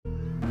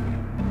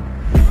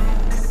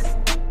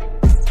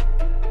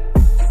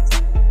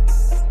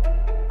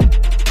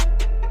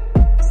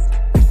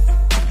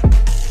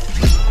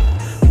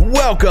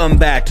Welcome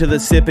back to the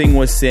Sipping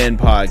with Sin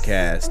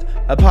podcast,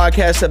 a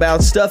podcast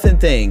about stuff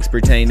and things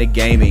pertaining to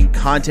gaming,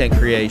 content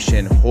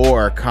creation,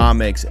 horror,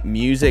 comics,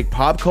 music,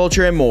 pop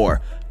culture, and more.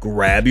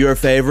 Grab your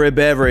favorite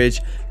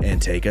beverage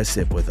and take a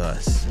sip with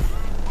us.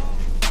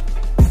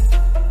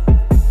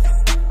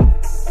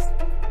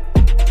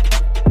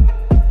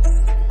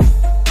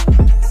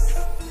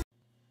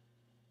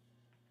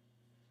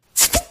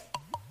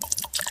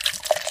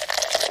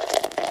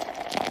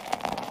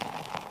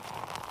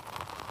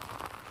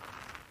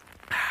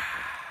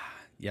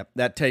 Yep,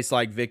 that tastes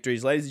like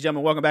victories. Ladies and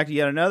gentlemen, welcome back to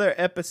yet another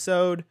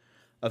episode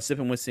of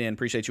Sipping with Sin.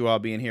 Appreciate you all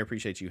being here.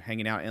 Appreciate you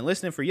hanging out and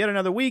listening for yet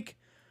another week.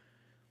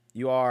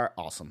 You are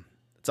awesome.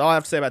 That's all I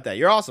have to say about that.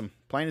 You're awesome,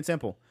 plain and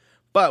simple.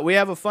 But we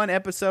have a fun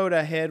episode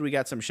ahead. We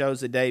got some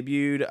shows that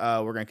debuted.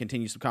 We're going to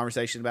continue some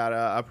conversation about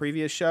a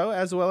previous show,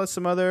 as well as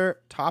some other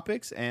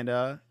topics and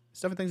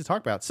stuff and things to talk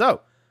about.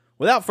 So,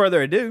 without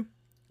further ado,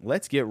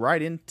 let's get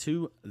right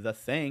into the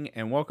thing.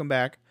 And welcome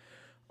back,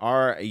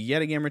 our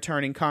yet again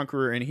returning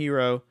conqueror and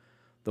hero,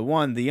 the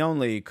one, the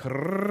only,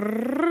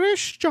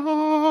 Christian.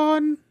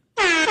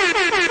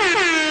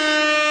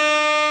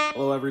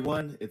 Hello,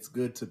 everyone. It's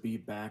good to be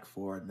back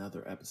for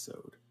another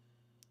episode.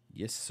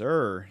 Yes,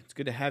 sir. It's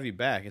good to have you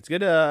back. It's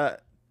good to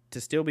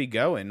still be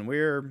going.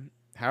 We're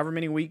however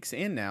many weeks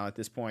in now at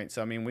this point.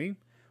 So, I mean,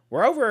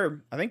 we're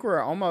over, I think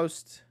we're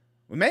almost,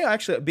 we may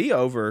actually be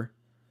over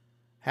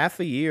half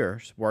a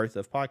year's worth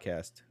of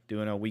podcast,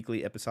 doing a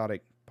weekly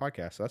episodic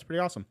podcast. So that's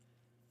pretty awesome.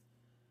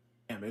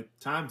 Yeah, man,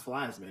 time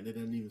flies, man. It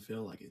doesn't even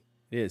feel like it.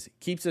 It is. It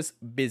keeps us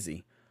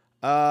busy.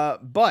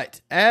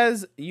 But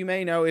as you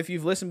may know, if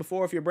you've listened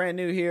before, if you're brand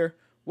new here,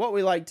 what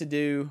we like to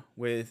do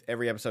with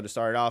every episode to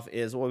start it off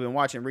is what we've been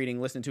watching,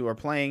 reading, listening to, or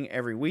playing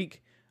every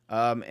week.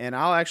 And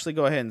I'll actually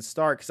go ahead and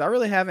start because I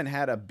really haven't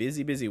had a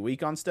busy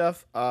week on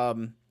stuff.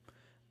 I've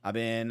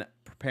been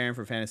preparing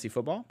for fantasy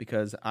football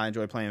because I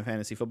enjoy playing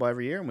fantasy football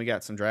every year, and we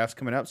got some drafts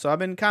coming up. So I've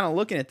been kind of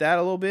looking at that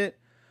a little bit.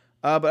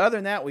 But other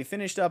than that, we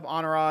finished up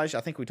Entourage.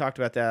 I think we talked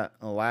about that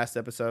in the last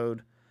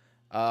episode.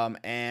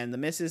 And the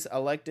missus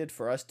elected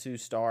for us to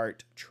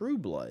start True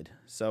Blood.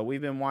 So we've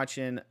been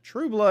watching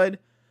True Blood.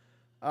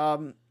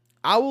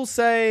 I will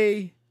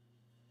say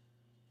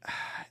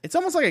it's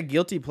almost like a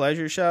guilty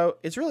pleasure show.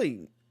 It's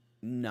really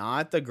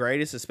not the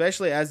greatest,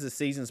 especially as the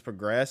seasons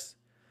progress.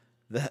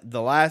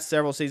 The last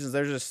several seasons,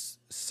 there's just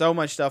so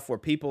much stuff where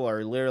people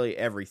are literally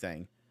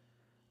everything.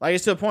 Like,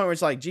 it's to a point where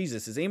it's like,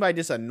 Jesus, is anybody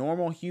just a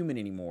normal human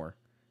anymore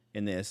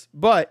in this?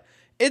 But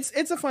it's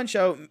a fun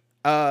show.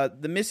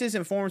 The missus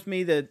informs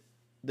me that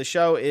the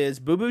show is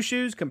boo-boo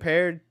shoes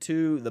compared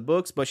to the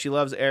books, but she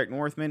loves Eric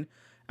Northman,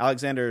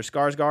 Alexander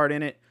Skarsgård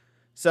in it.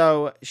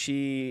 So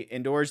she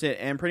endorsed it,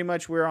 and pretty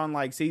much we're on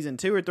like season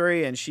 2 or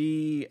 3, and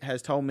she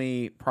has told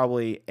me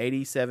probably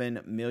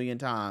 87 million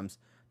times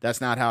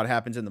that's not how it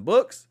happens in the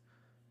books.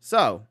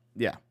 So,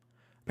 yeah.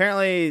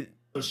 Apparently,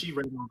 So she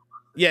read them.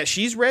 yeah,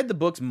 she's read the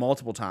books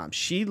multiple times.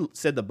 She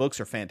said the books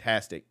are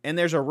fantastic. And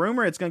there's a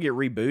rumor it's going to get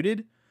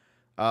rebooted.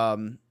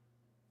 I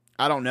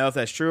don't know if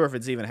that's true or if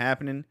it's even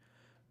happening.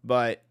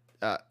 But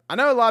I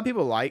know a lot of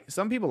people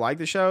some people like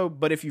the show.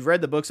 But if you've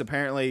read the books,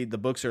 apparently the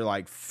books are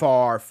like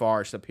far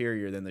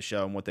superior than the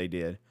show and what they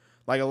did.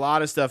 Like, a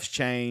lot of stuff's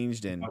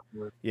changed. And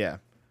yeah.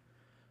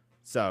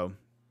 So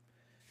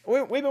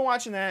we've been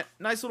watching that.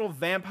 Nice little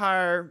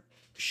vampire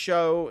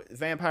show.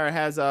 Vampire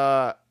has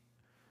a...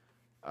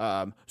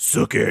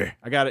 Sookie.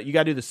 You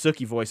gotta do the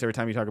Sookie voice every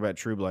time you talk about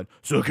True Blood.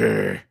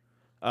 Sookie.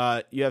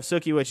 You have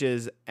Sookie, which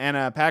is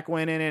Anna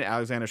Paquin in it,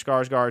 Alexander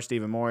Skarsgård,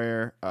 Stephen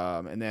Moyer,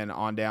 and then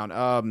on down.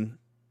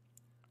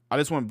 I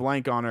just went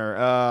blank on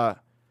her.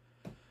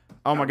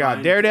 Oh my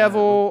God,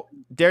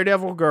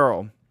 Daredevil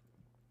girl.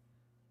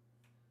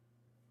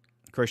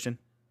 Christian.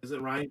 Is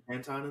it Ryan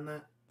Anton in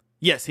that?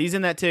 Yes, he's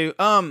in that too.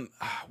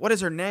 What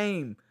is her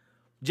name?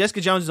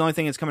 Jessica Jones is the only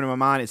thing that's coming to my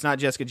mind. It's not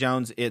Jessica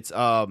Jones. It's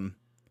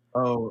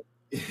Oh.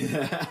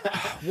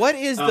 What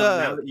is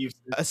the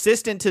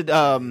assistant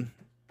to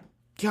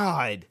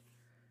God,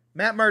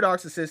 Matt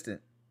Murdock's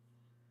assistant?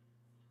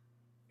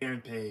 Karen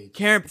Page.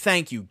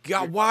 Thank you.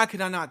 God, why could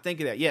I not think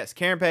of that? Yes,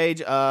 Karen Page,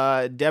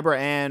 Deborah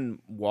Ann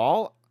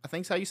Wall, I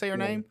think's how you say her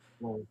name.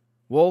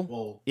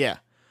 Wool. Yeah.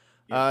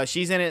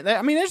 She's in it.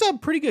 I mean, there's a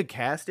pretty good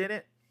cast in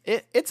it.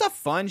 It's a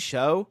fun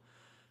show.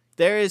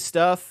 There is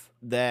stuff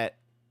that,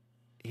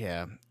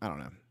 yeah, I don't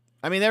know.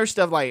 I mean, there was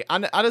stuff like,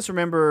 I just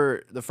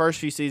remember the first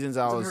few seasons,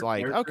 I was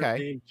like,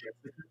 okay.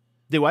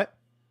 Do what?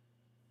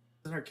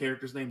 Isn't her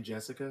character's name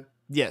Jessica?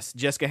 Yes,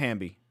 Jessica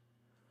Hamby.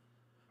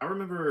 I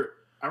remember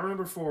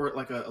for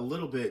like a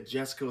little bit,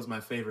 Jessica was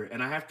my favorite.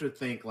 And I have to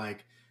think,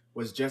 like,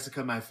 was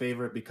Jessica my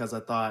favorite because I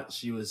thought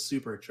she was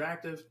super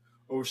attractive?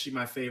 Or was she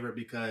my favorite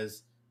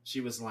because she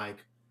was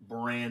like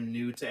brand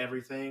new to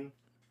everything?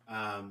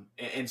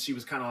 And she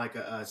was kind of like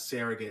a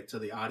surrogate to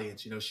the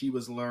audience. You know, she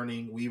was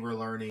learning, we were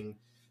learning.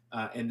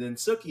 And then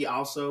Sookie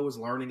also was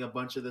learning a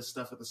bunch of this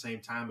stuff at the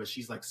same time, but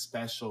she's like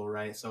special,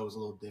 right? So it was a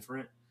little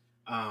different.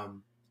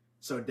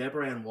 So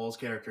Deborah Ann Wool's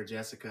character,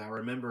 Jessica, I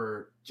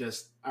remember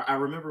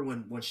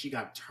when she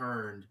got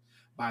turned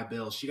by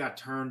Bill. She got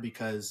turned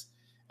because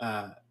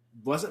uh,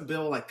 wasn't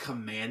Bill like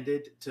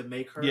commanded to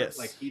make her? Like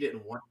Yes. he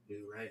didn't want to,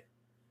 right?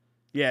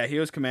 Yeah, he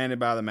was commanded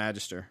by the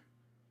Magister.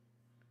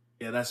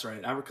 Yeah, that's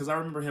right. Because I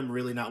remember him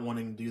really not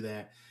wanting to do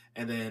that,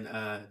 and then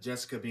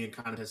Jessica being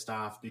kind of pissed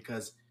off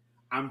because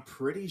I'm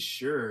pretty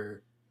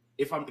sure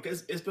if I'm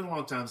because it's been a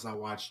long time since I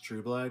watched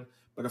True Blood,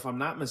 but if I'm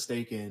not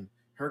mistaken,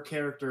 her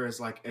character is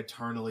like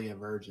eternally a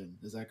virgin.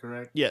 Is that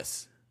correct?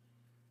 Yes.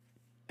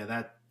 Yeah,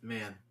 that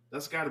man,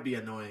 that's got to be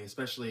annoying, uh,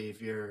 especially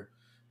if you're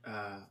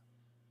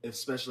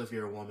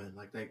a woman.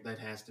 Like that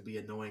has to be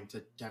annoying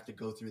to have to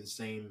go through the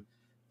same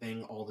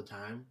thing all the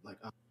time. Like,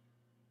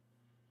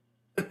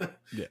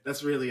 Yeah.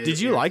 that's really Did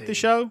you like the irritating.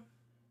 show?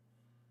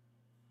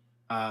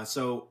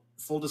 So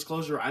full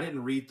disclosure, I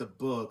didn't read the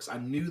books. I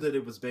knew that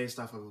it was based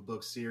off of a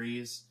book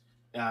series,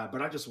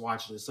 but I just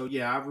watched it. So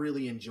yeah, I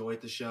really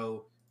enjoyed the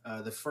show.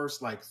 The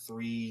first like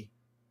 3,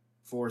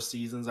 4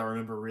 seasons, I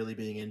remember really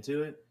being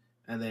into it,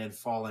 and then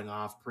falling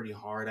off pretty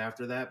hard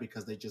after that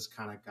because they just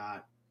kind of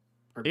got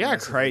It got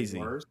progressively crazy.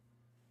 worse.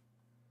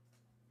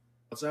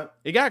 What's up?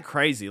 It got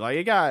crazy. Like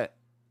it got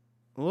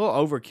a little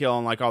overkill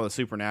on like all the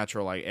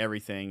supernatural. Like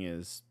everything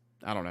is,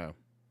 I don't know.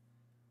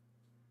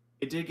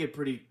 It did get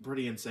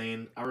pretty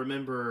insane. I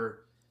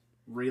remember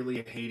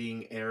really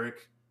hating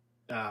Eric,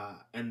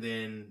 and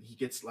then he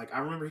gets like I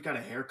remember he got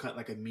a haircut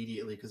like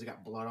immediately because he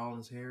got blood on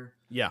his hair,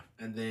 Yeah.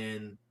 and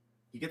then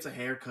he gets a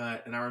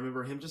haircut, and I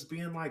remember him just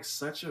being like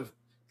such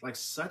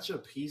a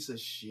piece of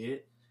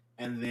shit,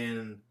 and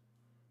then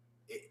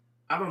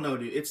I don't know,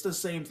 dude. It's the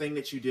same thing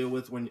that you deal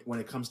with when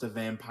it comes to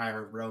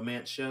vampire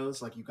romance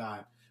shows. Like you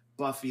got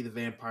Buffy the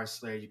Vampire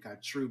Slayer, you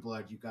got True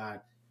Blood, you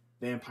got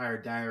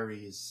Vampire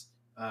Diaries.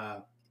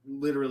 Uh,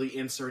 Literally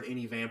insert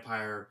any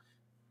vampire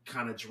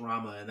kind of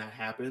drama, and that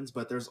happens.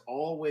 But there's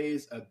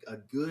always a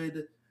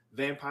good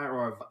vampire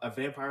or a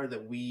vampire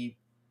that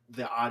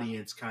the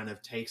audience, kind of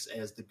takes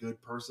as the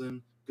good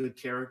person, good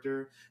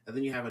character, and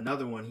then you have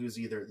another one who's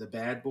either the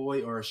bad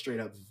boy or a straight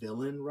up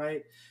villain,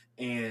 right?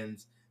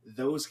 And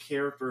those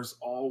characters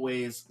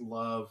always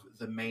love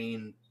the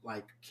main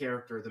like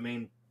character, the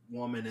main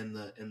woman in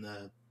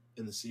the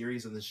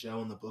series, in the show,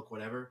 in the book,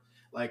 whatever.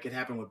 Like it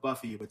happened with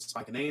Buffy with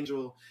Spike and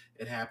Angel.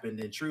 It happened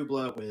in True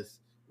Blood with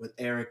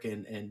Eric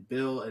and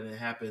Bill, and it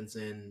happens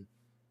in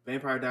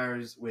Vampire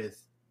Diaries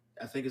with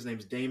I think his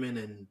name's Damon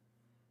and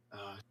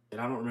I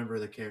don't remember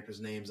the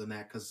characters' names in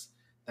that because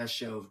that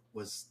show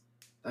was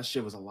that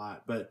shit was a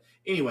lot. But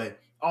anyway,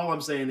 all I'm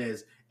saying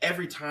is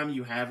every time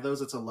you have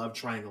those, it's a love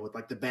triangle with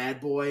like the bad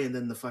boy and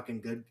then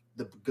the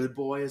good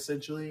boy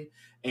essentially.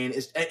 And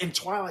it's in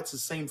Twilight's the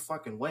same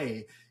fucking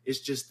way. It's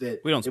just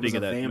that We don't it was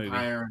speak a of that movie.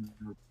 vampire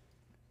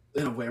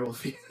and a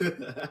werewolf.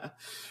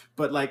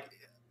 But like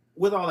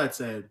with all that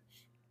said,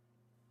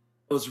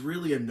 I was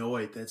really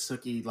annoyed that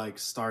Sookie like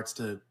starts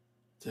to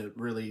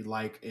really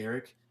like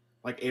Eric.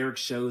 Like Eric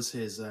shows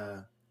his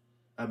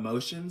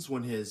emotions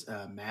when his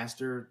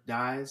master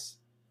dies.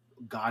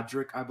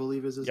 Godric, I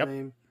believe, is his Yep.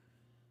 name.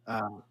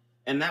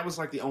 And that was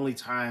like the only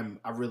time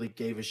I really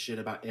gave a shit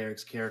about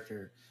Eric's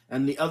character.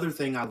 And the other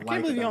thing I I can't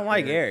like believe you about don't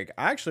like Eric.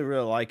 I actually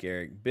really like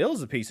Eric.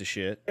 Bill's a piece of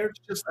shit. Eric's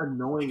just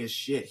annoying as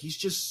shit. He's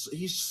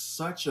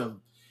such a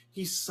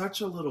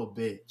little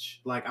bitch.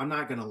 Like I'm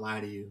not gonna lie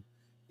to you,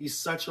 he's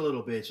such a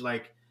little bitch.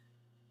 Like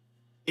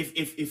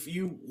if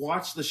you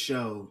watch the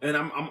show, and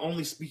I'm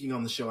only speaking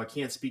on the show, I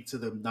can't speak to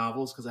the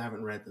novels because I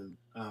haven't read them.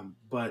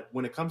 But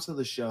when it comes to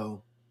the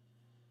show,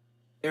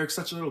 Eric's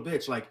such a little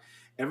bitch. Like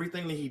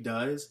everything that he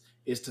does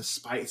is to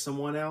spite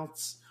someone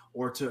else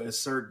or to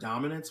assert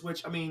dominance.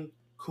 Which I mean,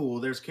 cool.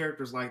 There's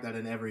characters like that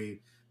in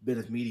every bit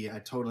of media. I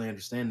totally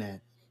understand that.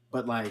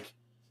 But like,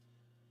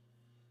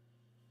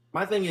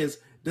 my thing is,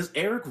 does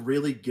Eric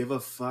really give a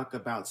fuck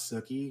about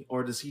Sookie,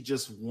 or does he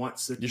just want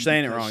Sookie? You're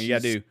saying it because wrong. You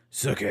gotta she's-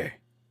 do Sookie.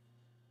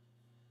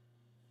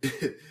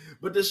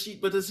 but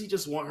does he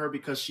just want her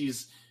because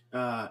she's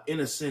in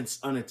a sense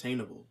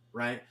unattainable,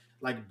 right?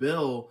 Like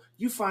Bill,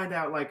 you find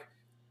out like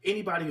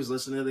anybody who's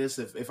listening to this,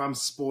 if I'm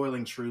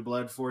spoiling True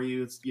Blood for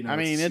you, it's I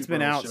mean, a it's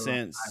been super old out show.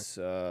 since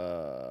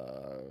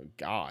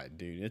God,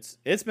 dude.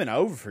 It's been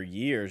over for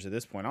years at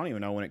this point. I don't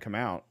even know when it come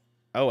out.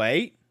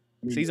 08?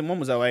 Season 1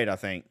 was 08, I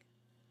think.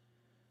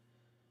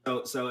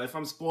 So if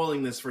I'm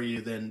spoiling this for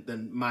you,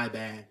 then my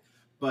bad.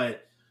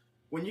 But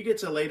when you get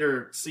to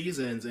later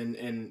seasons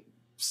and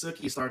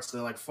Sookie starts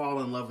to like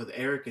fall in love with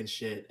Eric and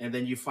shit, and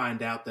then you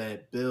find out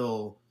that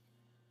Bill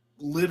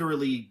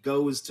literally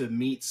goes to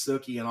meet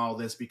Sookie and all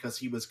this because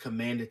he was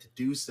commanded to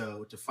do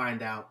so to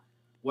find out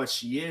what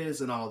she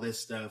is and all this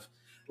stuff.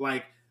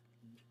 Like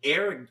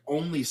Eric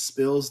only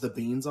spills the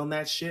beans on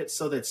that shit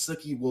so that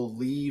Sookie will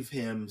leave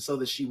him so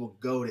that she will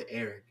go to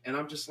Eric. And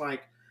I'm just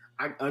like,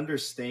 I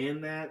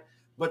understand that,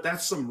 but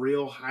that's some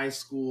real high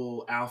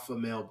school alpha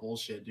male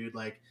bullshit, dude.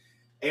 Like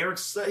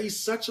he's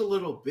such a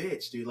little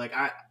bitch, dude. Like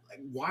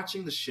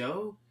watching the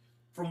show,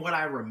 from what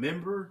I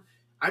remember,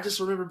 I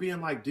just remember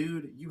being like,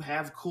 dude, you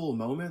have cool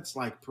moments,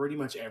 like pretty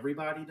much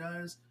everybody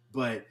does,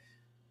 but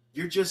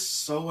you're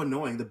just so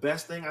annoying. The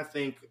best thing I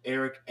think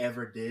Eric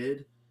ever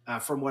did,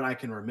 from what I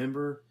can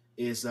remember,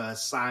 is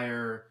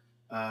Sire,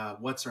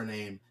 what's her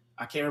name?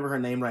 I can't remember her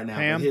name right now.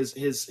 Pam? But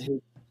his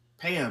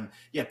Pam.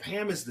 Yeah,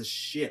 Pam is the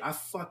shit. I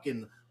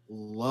fucking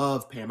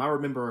love Pam. I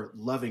remember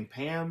loving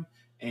Pam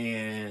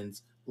and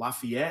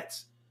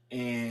Lafayette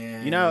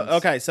and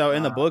okay, so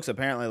in the books,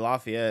 apparently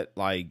Lafayette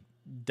like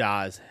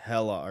dies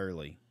hella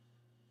early.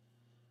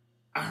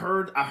 I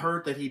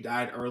heard that he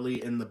died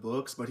early in the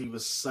books, but he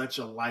was such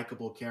a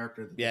likable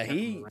character. That Yeah,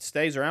 he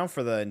stays around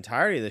for the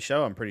entirety of the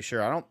show, I'm pretty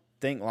sure. I don't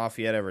think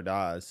Lafayette ever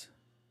dies.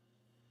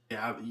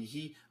 Yeah,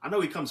 I know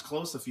he comes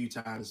close a few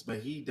times, but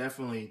he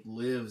definitely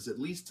lives at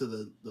least to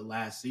the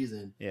last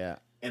season. Yeah.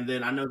 And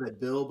then I know that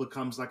Bill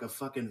becomes like a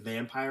fucking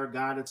vampire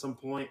god at some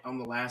point on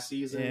the last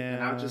season.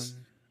 Yeah. And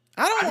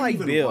I don't like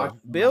Bill.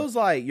 Bill's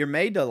like, you're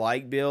made to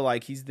like Bill.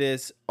 Like, he's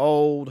this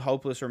old,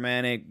 hopeless,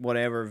 romantic,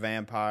 whatever,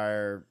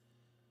 vampire.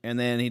 And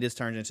then he just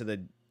turns into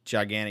the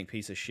gigantic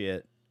piece of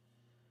shit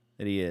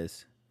that he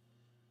is.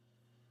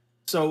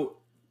 So,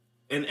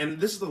 and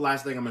this is the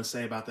last thing I'm going to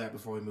say about that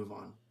before we move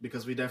on,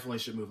 because we definitely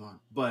should move on.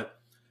 But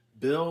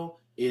Bill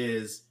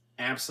is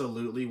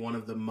absolutely one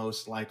of the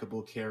most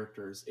likable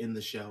characters in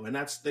the show. And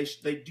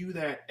they do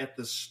that at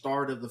the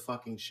start of the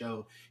fucking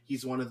show.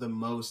 He's one of the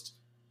most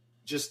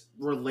just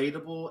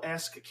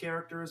relatable-esque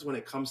characters when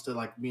it comes to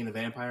like being a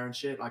vampire and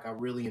shit. Like, I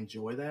really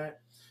enjoy that.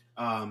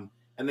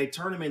 And they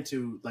turn him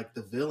into like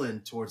the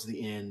villain towards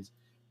the end,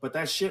 but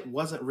that shit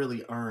wasn't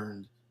really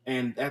earned.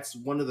 And that's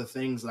one of the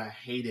things that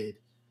I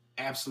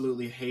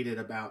absolutely hated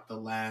about the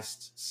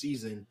last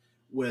season,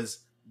 was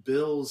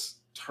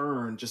Bill's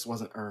turn just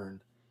wasn't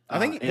earned. I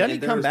think doesn't he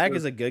come back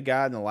as a good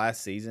guy in the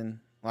last season?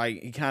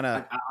 Like, he kind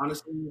of.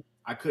 Honestly,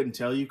 I couldn't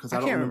tell you because I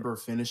don't remember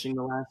finishing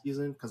the last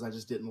season because I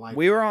just didn't like.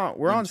 We're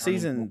on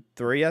season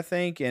 3, I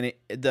think, and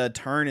the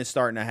turn is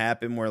starting to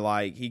happen where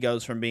like he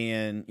goes from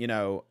being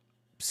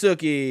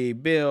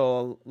Sookie,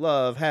 Bill,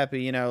 love,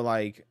 happy,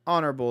 like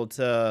honorable,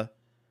 to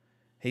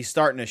he's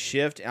starting to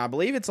shift. And I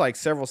believe it's like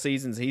several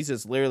seasons he's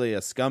just literally a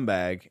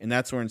scumbag, and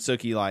that's when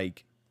Sookie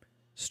like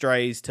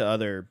strays to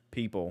other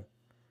people.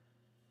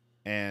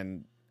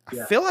 And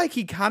I feel like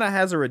he kind of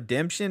has a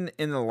redemption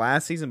in the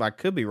last season, but I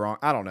could be wrong.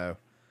 I don't know.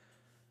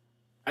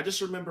 I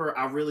just remember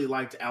I really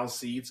liked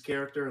Alcide's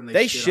character, and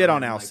they shit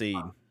on Alcide.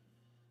 Like,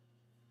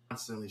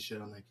 constantly shit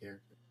on that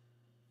character.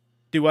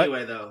 Do what?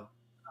 Anyway, though.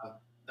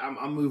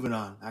 I'm moving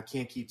on. I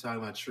can't keep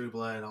talking about True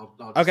Blood.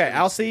 Okay,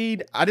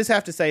 Alcide. I just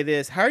have to say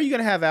this. How are you going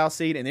to have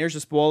Alcide? And there's a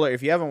spoiler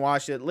if you haven't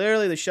watched it.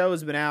 Literally, the show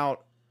has been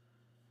out.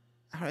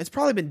 It's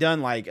probably been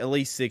done like at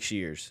least 6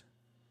 years.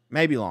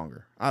 Maybe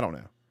longer. I don't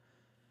know.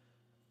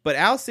 But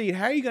Alcide,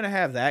 how are you going to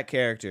have that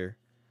character?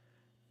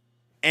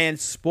 And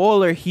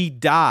spoiler, he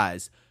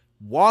dies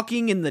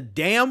walking in the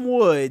damn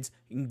woods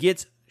and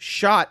gets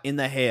shot in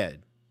the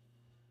head.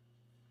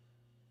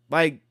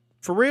 Like,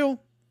 for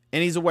real?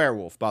 And he's a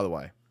werewolf, by the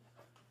way.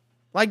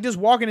 Like, just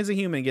walking as a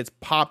human gets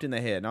popped in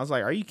the head. And I was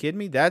like, are you kidding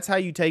me? That's how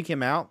you take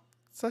him out?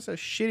 Such a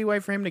shitty way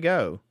for him to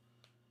go.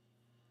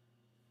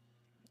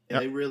 Yeah,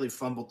 they really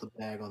fumbled the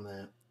bag on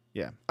that.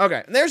 Yeah.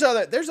 Okay. And there's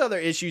other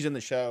issues in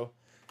the show.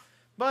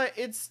 But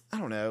it's, I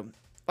don't know.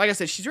 Like I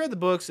said, she's read the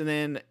books, and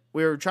then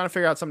we were trying to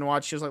figure out something to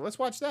watch. She was like, let's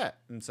watch that.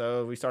 And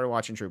so we started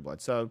watching True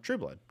Blood. So, True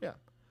Blood,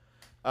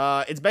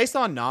 yeah. It's based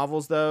on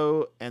novels,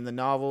 though, and the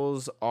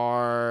novels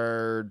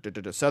are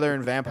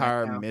Southern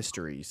Vampire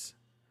Mysteries.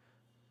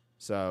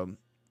 So,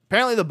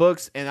 apparently the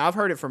books, and I've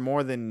heard it from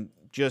more than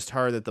just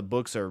her, that the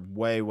books are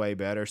way, way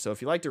better. So,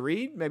 if you like to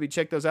read, maybe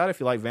check those out if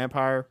you like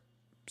vampire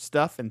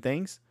stuff and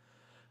things.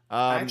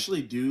 I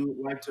actually do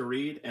like to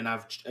read, and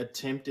I've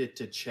attempted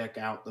to check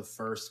out the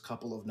first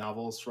couple of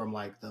novels from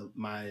like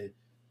my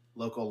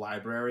local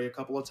library a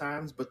couple of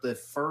times, but the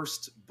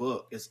first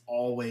book is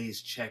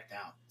always checked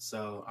out.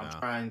 So I'm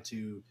trying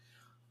to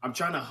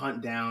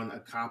hunt down a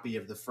copy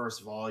of the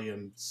first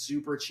volume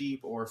super cheap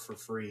or for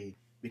free,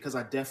 because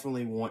I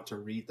definitely want to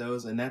read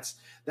those. And that's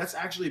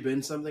actually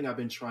been something I've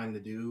been trying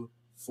to do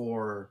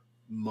for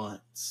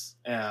months.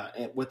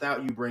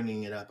 Without you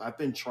bringing it up, I've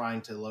been trying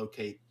to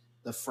locate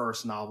the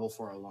first novel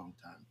for a long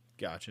time.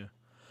 Gotcha.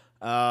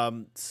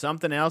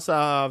 Something else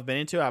I've been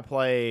into, I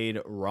played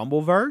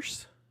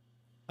Rumbleverse.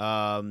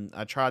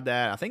 I tried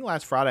that. I think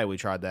last Friday we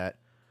tried that.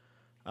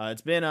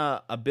 It's been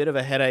a bit of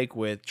a headache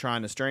with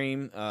trying to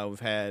stream. We've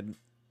had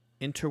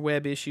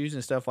interweb issues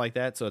and stuff like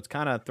that, so it's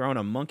kind of thrown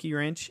a monkey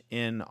wrench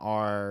in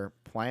our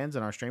plans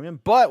and our streaming.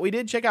 But we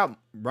did check out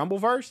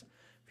Rumbleverse.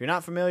 If you're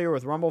not familiar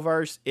with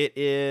Rumbleverse, it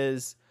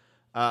is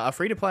a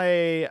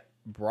free-to-play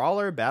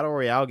brawler battle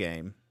royale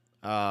game.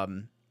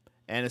 And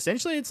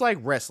essentially it's like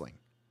wrestling.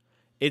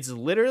 It's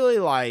literally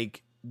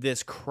like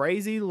this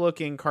crazy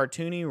looking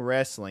cartoony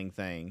wrestling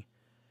thing.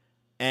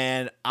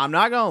 And I'm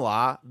not going to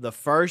lie, the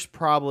first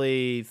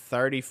probably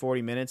 30,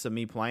 40 minutes of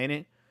me playing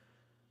it,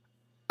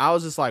 I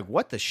was just like,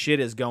 what the shit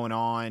is going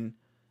on?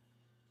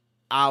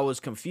 I was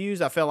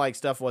confused. I felt like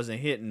stuff wasn't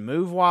hitting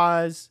move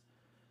wise.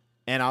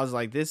 And I was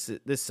like, this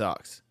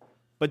sucks.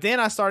 But then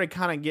I started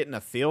kind of getting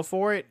a feel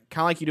for it.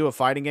 Kind of like you do with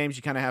fighting games,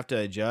 you kind of have to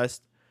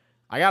adjust.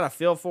 I got a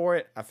feel for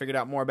it. I figured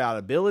out more about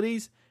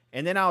abilities.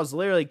 And then I was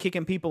literally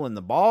kicking people in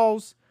the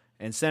balls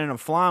and sending them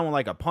flying with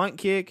like a punt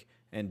kick.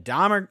 and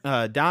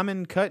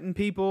diamond cutting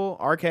people,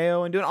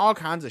 RKO, and doing all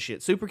kinds of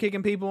shit, super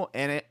kicking people,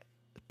 and it's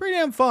pretty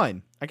damn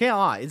fun. I can't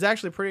lie, it's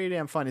actually pretty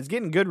damn fun. It's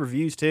getting good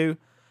reviews too.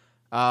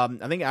 I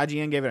think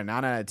IGN gave it a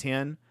 9 out of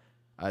 10.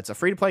 It's a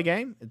free to play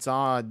game. It's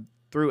on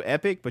through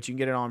Epic, but you can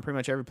get it on pretty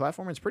much every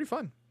platform. It's pretty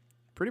fun,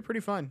 pretty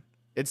fun.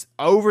 It's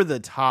over the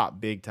top,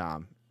 big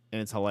time,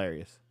 and it's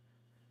hilarious.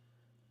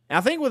 And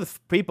I think with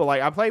people,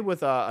 like I played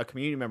with a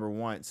community member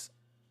once,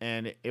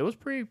 and it was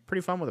pretty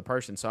fun with a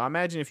person. So I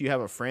imagine if you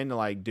have a friend to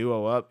like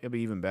duo up, it'll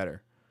be even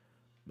better.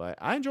 But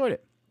I enjoyed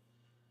it.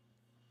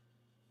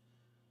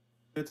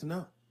 Good to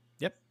know.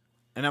 Yep.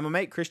 And I'm gonna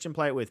make Christian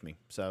play it with me.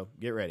 So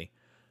get ready.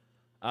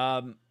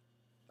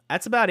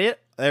 That's about it.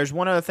 There's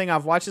one other thing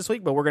I've watched this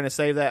week, but we're gonna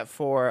save that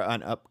for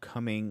an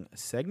upcoming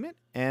segment.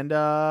 And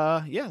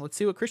yeah, let's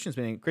see what Christian's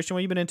been in. Christian, what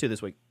have you been into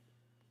this week?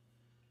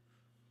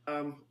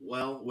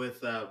 Well,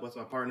 with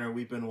my partner,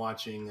 we've been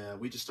watching.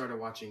 We just started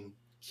watching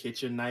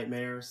Kitchen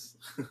Nightmares.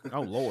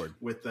 Oh Lord,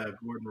 with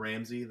Gordon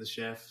Ramsay, the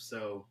chef.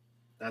 So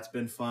that's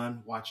been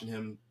fun watching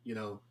him.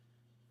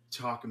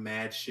 Talk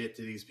mad shit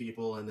to these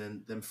people, and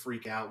then them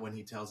freak out when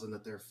he tells them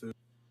that their food.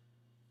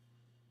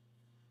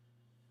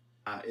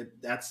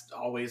 That's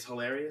always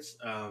hilarious.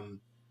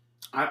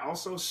 I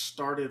also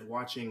started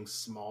watching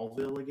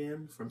Smallville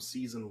again from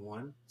season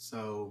 1.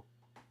 So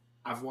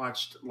I've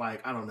watched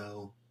like I don't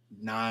know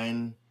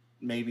 9,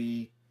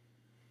 maybe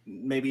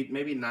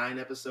 9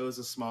 episodes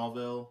of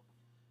Smallville.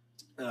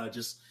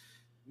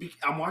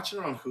 I'm watching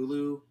it on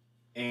Hulu,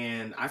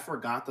 and I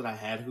forgot that I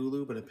had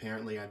Hulu, but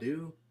apparently I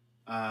do.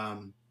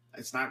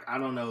 It's not. I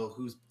don't know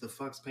who's the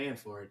fuck's paying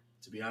for it,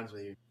 to be honest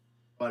with you.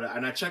 But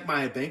and I checked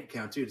my bank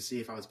account too to see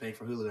if I was paying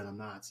for Hulu, and I'm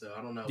not. So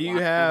I don't know. Do you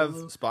have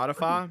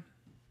Spotify?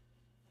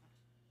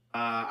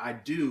 I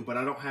do, but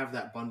I don't have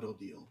that bundle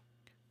deal.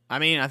 I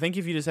mean, I think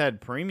if you just had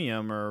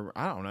premium, or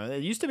I don't know,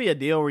 it used to be a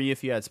deal where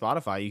if you had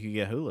Spotify, you could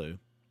get Hulu.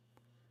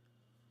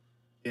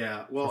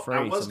 Yeah, well,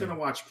 I was gonna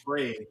watch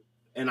Prey,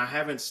 and I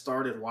haven't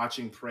started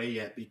watching Prey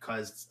yet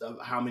because of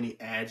how many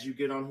ads you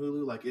get on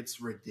Hulu. Like,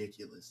 it's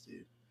ridiculous,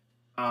 dude.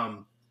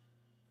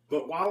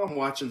 But while I'm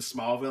watching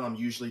Smallville, I'm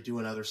usually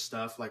doing other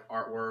stuff like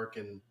artwork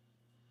and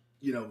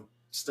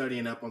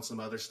studying up on some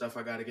other stuff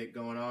I got to get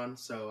going on.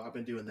 So I've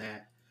been doing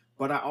that.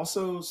 But I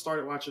also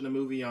started watching a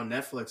movie on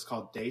Netflix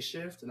called Day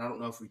Shift, and I don't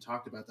know if we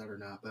talked about that or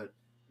not. But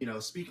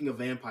speaking of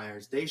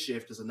vampires, Day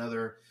Shift is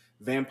another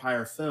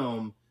vampire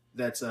film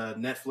that's a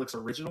Netflix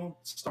original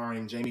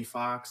starring Jamie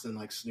Foxx and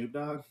like Snoop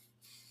Dogg.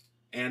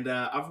 And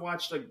I've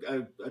watched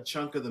a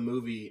chunk of the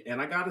movie,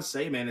 and I gotta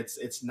say, man,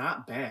 it's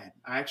not bad.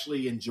 I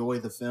actually enjoy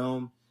the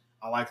film.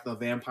 I like the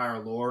vampire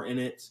lore in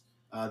it.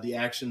 The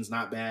action's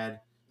not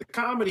bad. The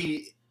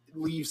comedy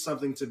leaves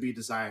something to be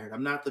desired.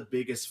 I'm not the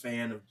biggest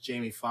fan of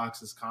Jamie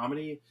Foxx's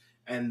comedy,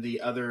 and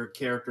the other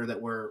character that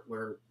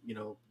we're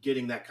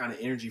getting that kind of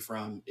energy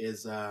from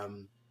is I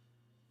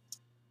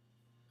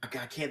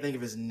can't think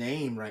of his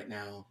name right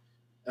now.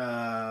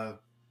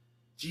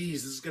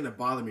 Geez, this is gonna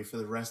bother me for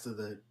the rest of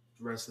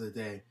the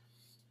day.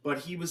 But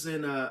he was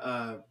in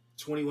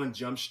 21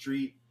 Jump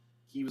Street.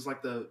 He was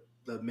like the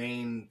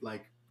main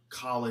like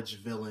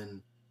college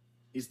villain.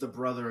 He's the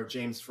brother of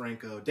James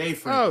Franco. Dave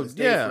Franco. Oh,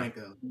 yeah. Dave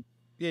Franco.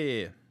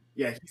 Yeah.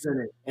 Yeah, he's in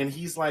it. And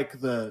he's like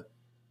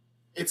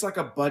it's like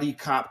a buddy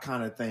cop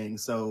kind of thing.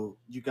 So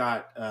you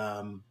got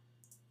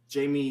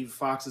Jamie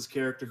Foxx's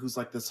character who's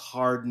like this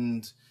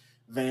hardened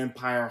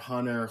vampire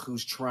hunter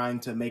who's trying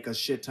to make a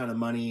shit ton of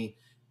money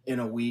in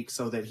a week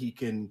so that he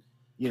can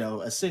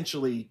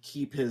essentially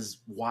keep his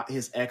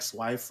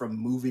ex-wife from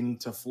moving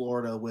to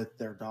Florida with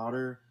their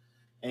daughter.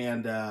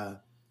 And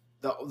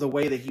the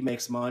way that he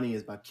makes money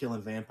is by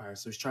killing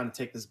vampires. So he's trying to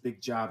take this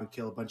big job and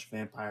kill a bunch of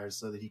vampires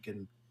so that he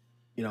can,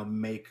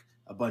 make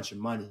a bunch of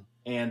money.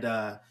 And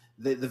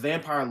the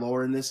vampire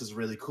lore in this is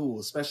really cool,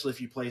 especially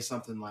if you play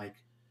something like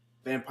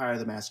Vampire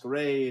the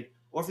Masquerade,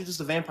 or if you're just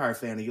a vampire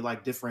fan and you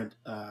like different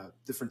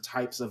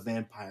types of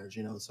vampires,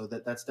 So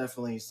that's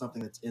definitely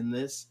something that's in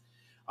this.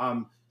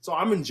 So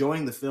I'm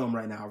enjoying the film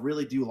right now. I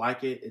really do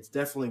like it. It's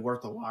definitely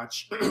worth a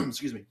watch.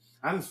 Excuse me.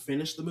 I haven't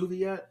finished the movie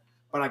yet,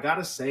 but I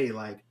gotta say,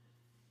 like,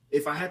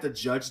 if I had to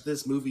judge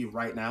this movie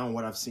right now and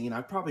what I've seen,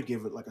 I'd probably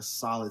give it like a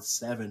solid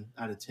 7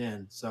 out of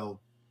 10. So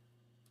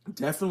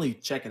definitely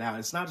check it out.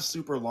 It's not a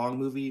super long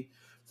movie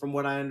from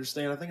what I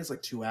understand. I think it's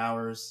like 2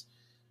 hours.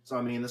 So,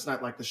 I mean, it's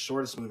not like the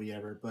shortest movie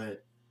ever,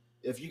 but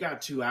if you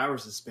got 2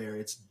 hours to spare,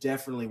 it's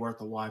definitely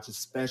worth a watch,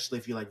 especially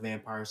if you like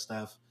vampire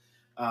stuff.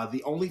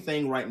 The only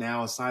thing right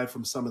now, aside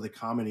from some of the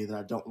comedy that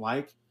I don't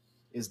like,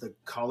 is the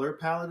color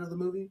palette of the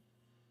movie.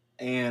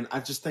 And I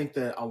just think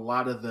that a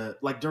lot of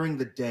like during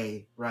the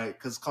day, right?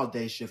 Because it's called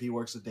Day Shift. He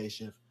works a day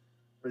shift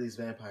for these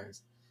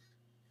vampires.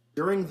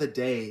 During the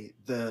day,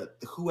 the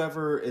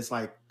whoever is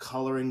like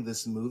coloring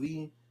this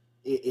movie,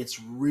 it's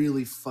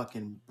really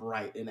fucking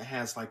bright, and it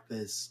has like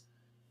this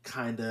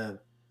kind of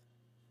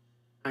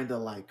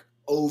like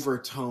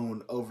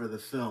overtone over the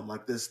film,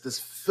 like this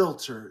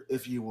filter,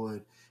 if you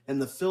would. And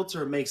the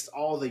filter makes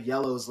all the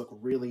yellows look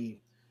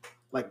really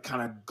like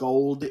kind of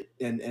gold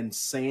and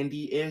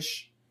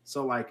sandy-ish.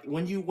 So like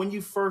when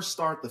you first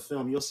start the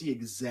film, you'll see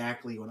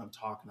exactly what I'm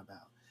talking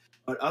about.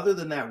 But other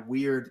than that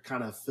weird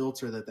kind of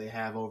filter that they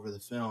have over the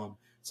film,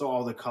 so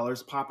all the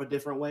colors pop a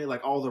different way.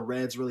 Like all the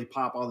reds really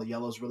pop, all the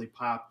yellows really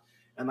pop.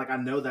 And like I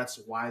know that's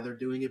why they're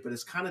doing it, but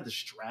it's kind of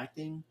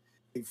distracting.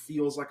 It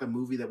feels like a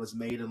movie that was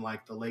made in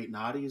like the late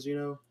 '90s, you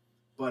know.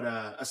 But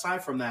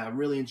aside from that, I'm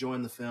really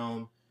enjoying the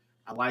film.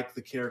 I like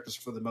the characters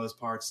for the most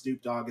part.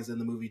 Snoop Dogg is in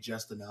the movie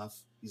just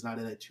enough. He's not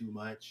in it too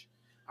much.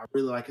 I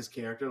really like his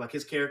character. Like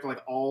his character,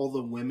 like all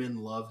the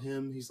women love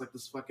him. He's like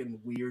this fucking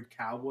weird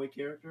cowboy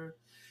character.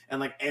 And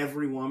like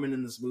every woman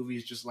in this movie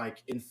is just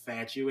like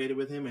infatuated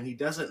with him. And he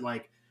doesn't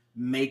like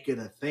make it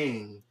a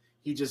thing.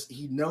 He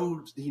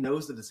knows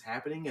that it's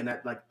happening, and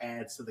that like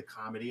adds to the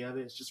comedy of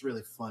it. It's just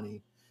really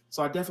funny.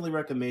 So I definitely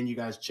recommend you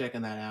guys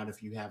checking that out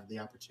if you have the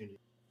opportunity.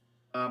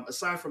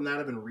 Aside from that,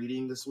 I've been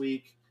reading this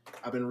week.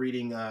 I've been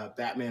reading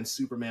Batman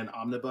Superman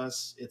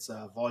Omnibus. It's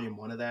volume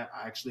one of that.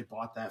 I actually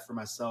bought that for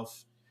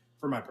myself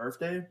for my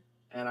birthday,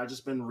 and I've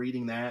just been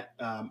reading that.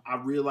 I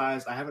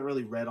realized I haven't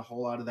really read a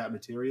whole lot of that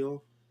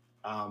material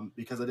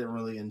because I didn't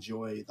really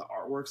enjoy the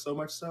artwork so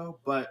much so,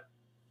 but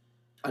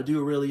I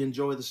do really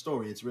enjoy the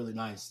story. It's really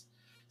nice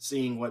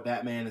seeing what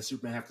Batman and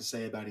Superman have to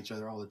say about each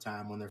other all the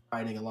time when they're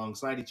fighting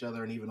alongside each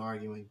other and even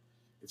arguing.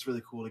 It's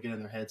really cool to get in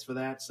their heads for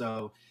that.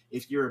 So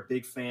if you're a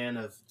big fan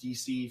of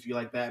DC, if you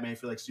like Batman,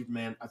 if you like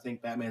Superman, I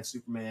think Batman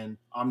Superman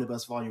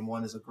Omnibus Volume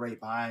One is a great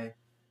buy.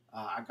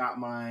 I got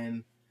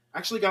mine. I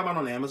actually got mine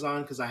on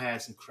Amazon because I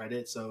had some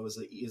credit, so it was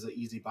an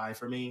easy buy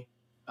for me.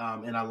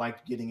 And I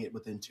liked getting it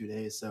within 2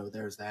 days. So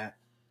there's that.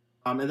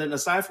 And then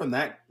aside from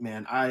that,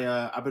 man,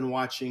 I've been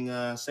watching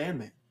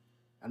Sandman.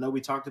 I know we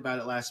talked about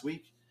it last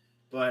week,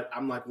 but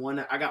I'm like one.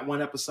 I got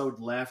one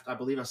episode left. I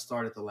believe I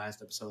started the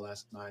last episode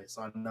last night,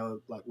 so I know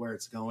like where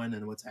it's going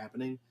and what's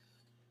happening.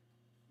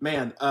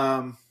 Man,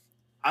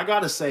 I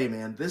gotta say,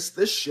 man, this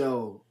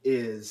show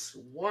is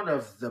one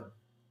of the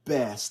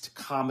best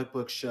comic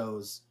book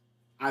shows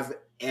I've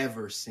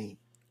ever seen,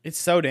 It's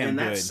so damn and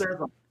that good. says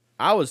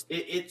I was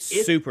it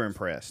super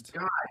impressed.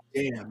 God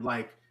damn,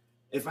 like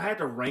if I had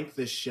to rank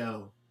this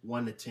show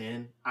 1 to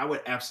 10, I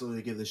would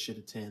absolutely give this shit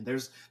a 10.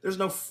 There's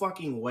no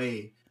fucking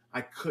way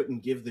I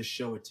couldn't give this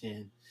show a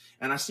 10.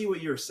 And I see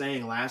what you were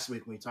saying last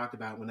week when we talked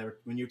about when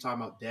you were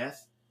talking about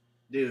death,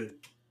 dude.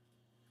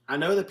 I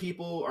know that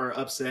people are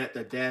upset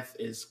that Death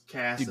is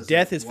cast Dude, as a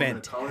Death is woman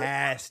of color.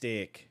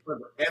 fantastic. But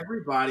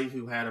everybody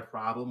who had a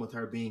problem with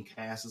her being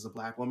cast as a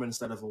black woman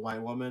instead of a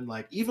white woman,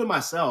 like even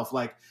myself,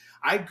 like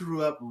I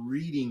grew up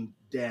reading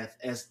Death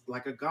as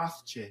like a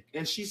goth chick,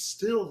 and she's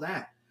still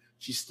that.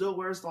 She still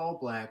wears the all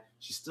black.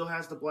 She still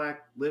has the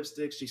black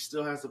lipstick. She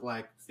still has the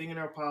black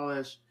fingernail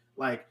polish.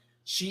 Like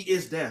she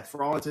is Death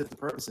for all intents and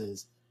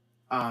purposes.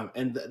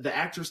 And the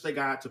actress they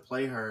got to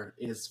play her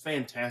is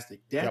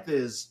fantastic. Death Yep.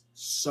 is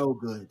so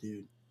good,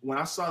 dude. When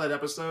I saw that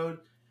episode,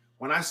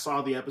 when I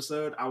saw the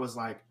episode, I was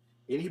like,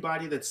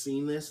 anybody that's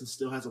seen this and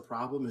still has a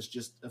problem is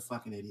just a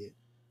fucking idiot.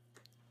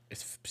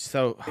 It's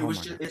so. It Oh was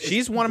my just, God. it's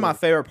She's too one of my good.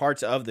 favorite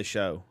parts of the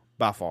show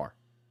by far.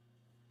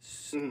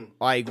 Mhm.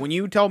 Like when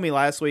you told me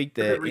last week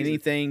For that good reason.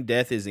 anything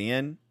Death is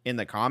in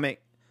the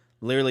comic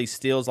literally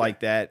steals Yeah. like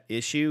that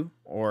issue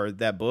or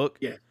that book.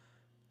 Yeah.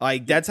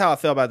 Like that's how I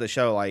feel about the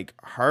show. Like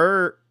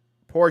her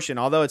portion,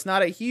 although it's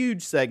not a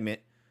huge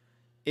segment,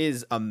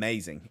 is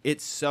amazing.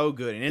 It's so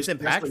good and it's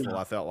definitely impactful. not.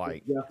 I felt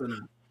like. It's definitely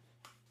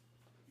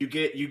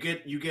not.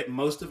 You get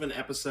most of an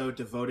episode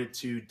devoted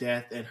to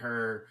Death and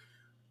her.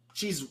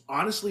 She's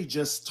honestly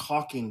just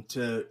talking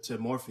to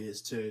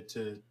Morpheus,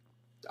 to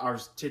our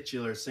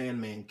titular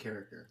Sandman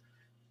character.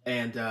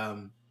 And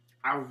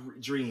our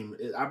Dream,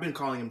 I've been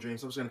calling him Dream,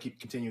 so I'm just gonna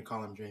continue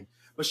calling him Dream.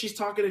 But she's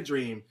talking to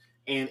Dream,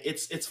 and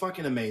it's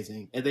fucking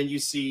amazing. And then you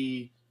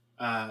see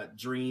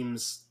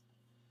Dream's,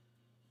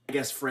 I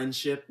guess,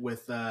 friendship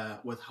with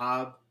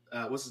Hob.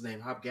 What's his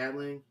name? Hob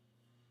Gatling,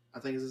 I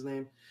think is his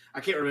name. I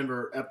can't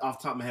remember off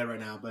the top of my head right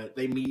now, but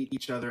they meet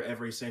each other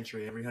every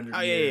century, every 100 Oh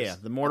years. yeah.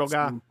 The mortal at the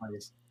guy. same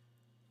place.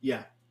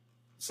 Yeah,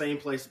 same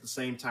place at the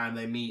same time.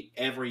 They meet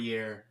every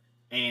year,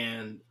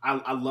 and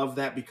I love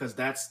that because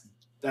that's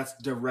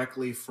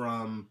directly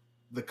from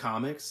the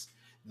comics.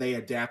 They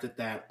adapted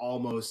that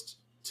almost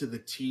to the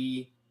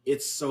T.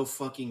 It's so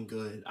fucking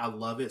good. I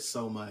love it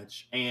so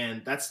much,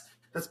 and that's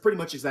pretty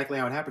much exactly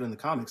how it happened in the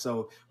comics.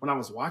 So when I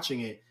was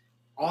watching it,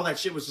 all that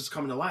shit was just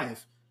coming to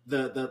life.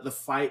 The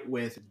fight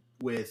with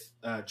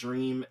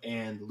Dream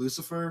and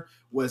Lucifer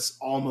was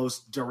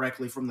almost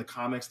directly from the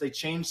comics. They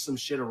changed some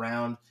shit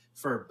around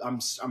for I'm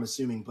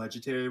assuming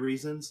budgetary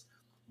reasons,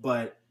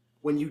 but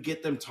when you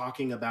get them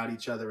talking about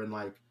each other and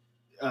like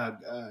uh,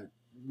 uh,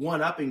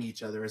 one upping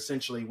each other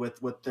essentially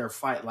with their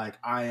fight, like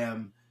I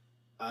am,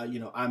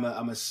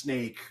 I'm a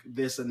snake,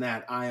 this and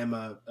that. I am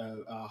a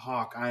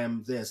hawk. I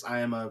am this. I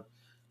am a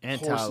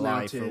Anti-life or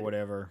horse-mounted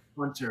whatever.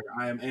 hunter.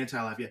 I am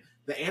anti-life. Yeah,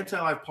 the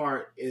anti-life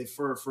part is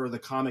for the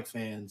comic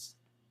fans.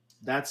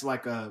 That's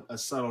like a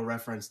subtle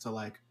reference to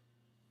like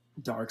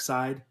Dark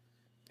Side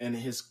and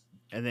his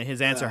And then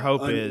his answer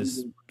hope is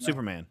uneven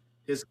Superman.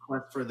 his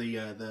quest for the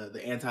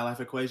anti-life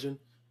equation.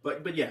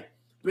 But yeah,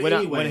 But Would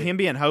anyway, him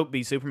being Hope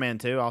be Superman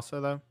too?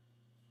 Also though.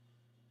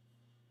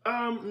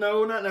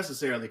 no, not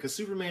necessarily, because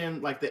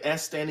Superman, like the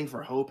S standing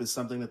for hope, is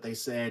something that they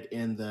said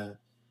in the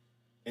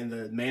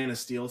Man of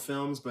Steel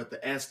films, but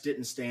the S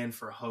didn't stand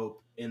for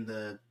hope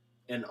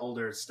in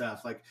older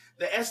stuff. Like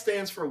the S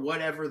stands for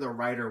whatever the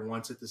writer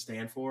wants it to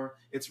stand for.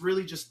 It's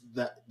really just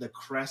the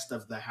crest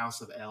of the House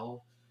of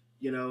L,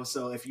 you know.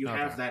 So if you Okay.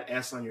 have that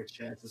S on your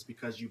chest, it's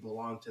because you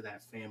belong to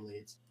that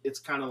family. It's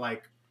kind of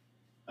like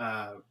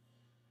uh,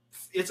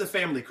 it's a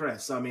family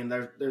crest. So I mean,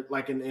 they're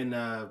like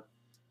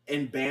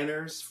in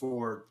banners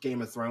for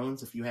Game of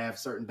Thrones. If you have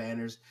certain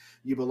banners,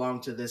 you belong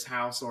to this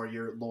house or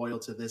you're loyal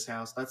to this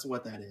house. That's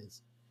what that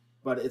is.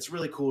 But it's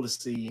really cool to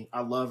see.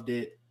 I loved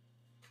it.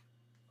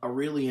 I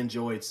really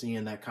enjoyed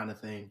seeing that kind of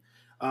thing.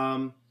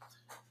 Um,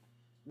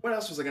 what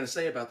else was I going to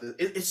say about this?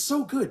 It's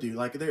so good, dude.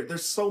 Like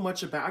there's so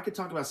much about. I could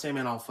talk about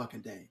Sandman all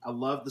fucking day. I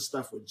love the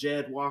stuff with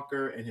Jed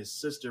Walker and his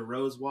sister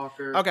Rose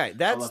Walker. Okay,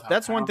 I love how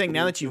that's one thing. powerful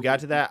Now those that you've got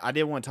to children. that, I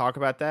did want to talk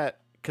about that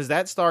because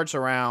that starts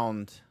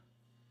around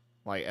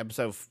like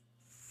episode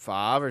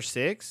 5 or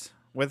 6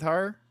 with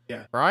her,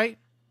 Yeah. right?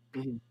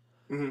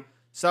 Mm-hmm. Mm-hmm.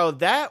 So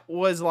that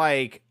was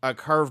like a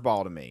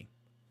curveball to me.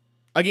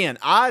 Again,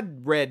 I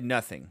read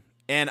nothing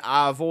and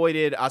I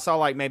avoided. I saw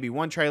like maybe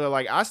one trailer.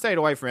 Like I stayed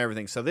away from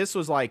everything. So this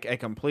was like a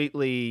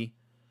completely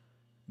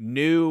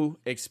new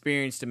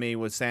experience to me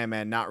with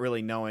Sandman. Not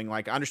really knowing.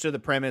 Like I understood the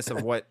premise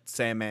of what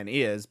Sandman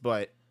is,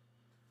 but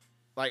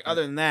like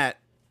other than that,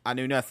 I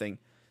knew nothing.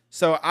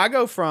 So I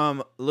go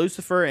from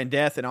Lucifer and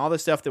Death and all the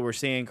stuff that we're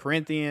seeing,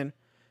 Corinthian,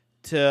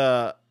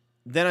 to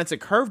then it's a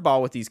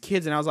curveball with these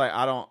kids, and I was like,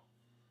 I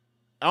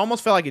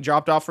almost felt like it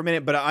dropped off for a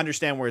minute, but I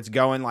understand where it's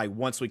going. Like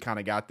once we kind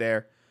of got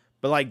there,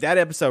 but like that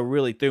episode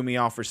really threw me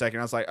off for a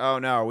second. I was like, oh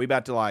no, are we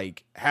about to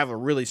like have a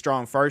really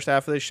strong first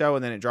half of this show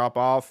and then it drop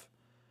off?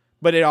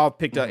 But it all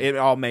picked up. It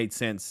all made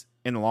sense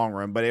in the long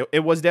run. But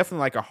it was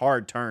definitely like a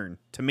hard turn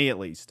to me at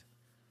least.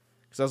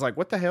 Because I was like,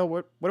 what the hell?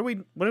 What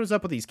was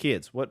up with these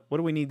kids? What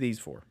do we need these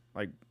for?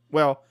 Like,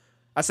 well,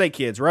 I say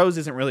kids. Rose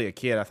isn't really a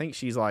kid. I think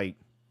she's like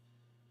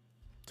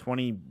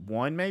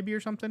 21 maybe or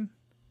something.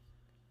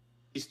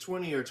 She's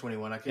 20 or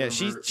 21. I can't Yeah,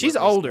 remember. she's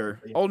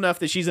older, old enough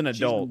that she's an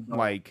She's an adult, adult.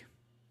 like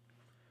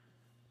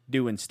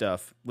doing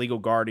stuff, legal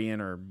guardian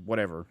or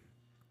whatever.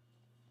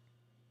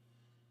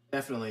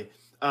 Definitely.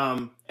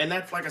 And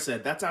that's like I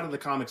said, that's out of the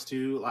comics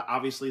too. Like,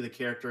 obviously, the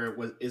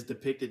character is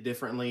depicted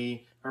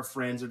differently. Her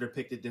friends are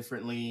depicted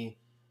differently.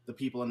 The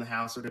people in the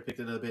house are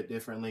depicted a bit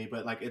differently.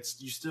 But like,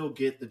 you still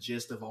get the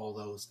gist of all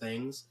those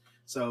things.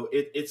 So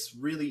it's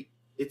really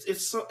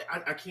it's so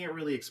I can't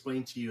really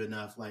explain to you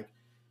enough. Like,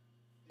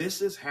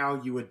 this is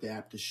how you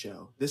adapt a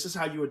show. This is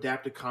how you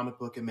adapt a comic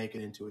book and make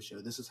it into a show.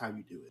 This is how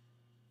you do it.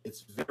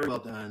 It's very well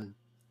done.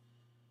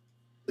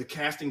 The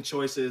casting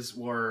choices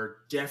were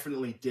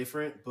definitely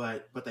different,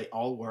 but they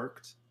all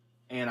worked,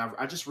 and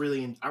I just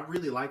really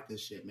like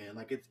this shit, man.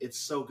 Like it's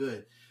so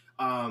good.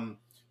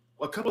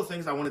 A couple of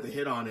things I wanted to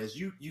hit on is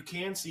you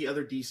can see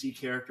other DC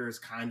characters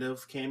kind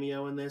of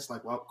cameo in this.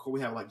 Like, well, we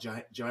have like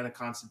Joanna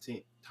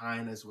Constantine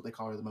is what they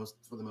call her the most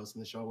in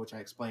the show, which I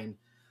explained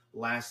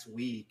last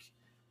week.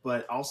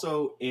 But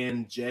also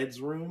in Jed's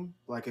room,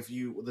 like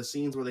the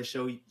scenes where they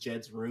show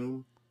Jed's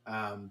room,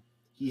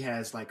 he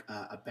has like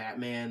a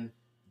Batman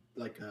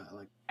like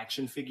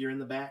action figure in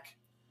the back,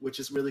 which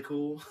is really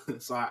cool.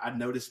 So I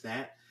noticed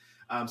that.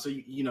 So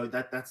you know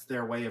that's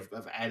their way of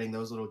adding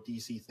those little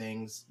DC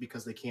things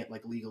because they can't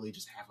like legally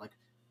just have like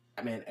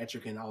Batman,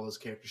 Etrigan, and all those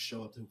characters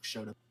show up who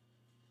showed up,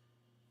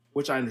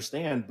 which I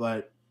understand.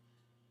 But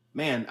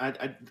man,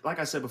 I like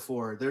I said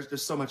before,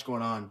 there's so much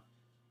going on.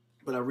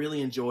 But I really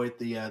enjoyed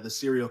the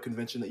serial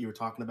convention that you were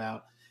talking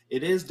about.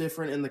 It is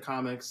different in the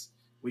comics.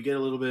 We get a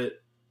little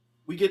bit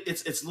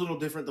it's a little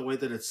different the way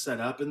that it's set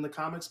up in the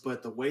comics,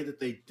 but the way that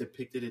they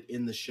depicted it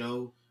in the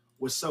show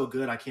was so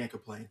good. I can't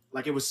complain.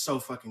 Like it was so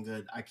fucking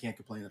good. I can't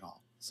complain at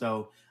all.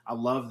 So I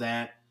love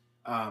that.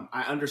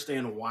 I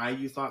understand why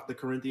you thought the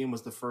Corinthian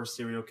was the first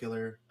serial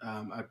killer.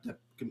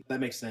 That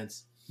makes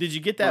sense. Did you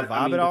get that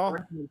But, vibe at all?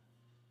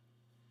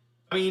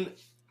 I mean,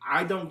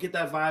 I don't get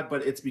that vibe,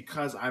 but it's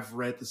because I've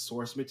read the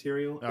source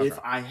material. Okay. If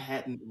I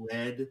hadn't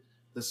read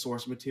the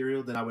source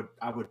material, then I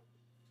would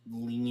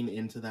lean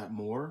into that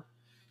more.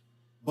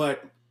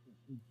 But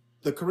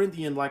the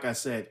Corinthian, like I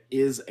said,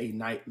 is a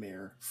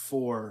nightmare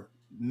for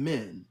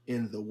men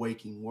in the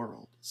waking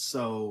world.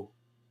 So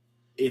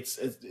it's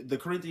the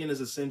Corinthian is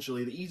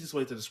essentially the easiest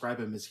way to describe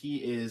him is he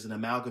is an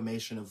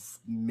amalgamation of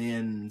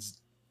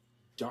men's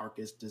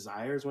darkest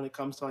desires when it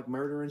comes to like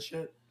murder and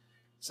shit.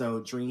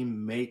 So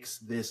Dream makes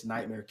this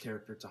nightmare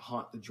character to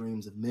haunt the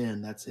dreams of men.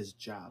 That's his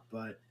job,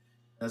 but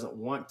doesn't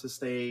want to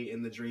stay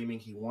in the dreaming.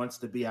 He wants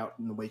to be out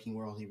in the waking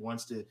world. He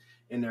wants to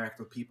interact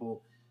with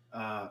people.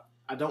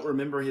 I don't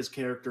remember his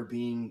character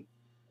being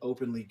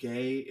openly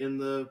gay in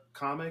the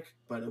comic,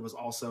 but it was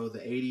also the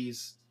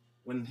 80s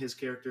when his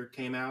character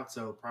came out,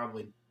 so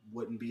probably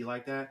wouldn't be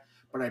like that.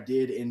 But I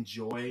did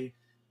enjoy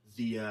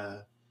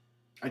that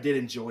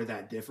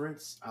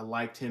difference. I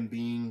liked him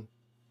being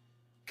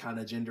kind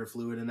of gender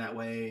fluid in that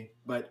way.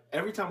 But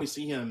every time we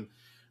see him,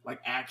 like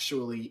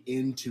actually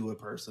into a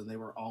person. They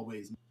were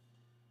always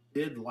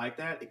did like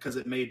that because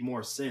it made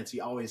more sense. He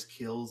always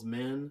kills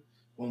men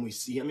when we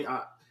see him. I mean,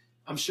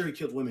 I'm sure he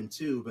killed women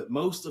too, but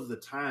most of the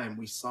time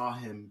we saw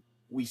him.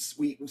 We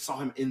saw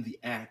him in the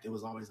act. It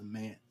was always a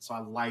man. So I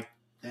liked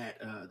that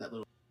that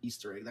little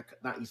Easter egg. That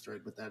not Easter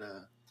egg, but that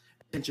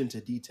attention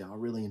to detail. I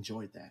really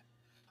enjoyed that.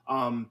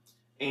 Um,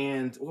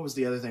 and what was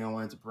the other thing I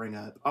wanted to bring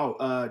up?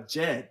 Oh,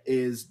 Jed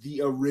is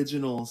the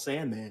original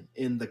Sandman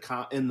in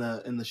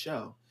the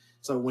show.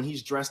 So when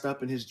he's dressed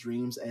up in his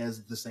dreams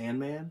as the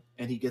Sandman,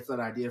 and he gets that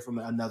idea from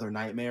another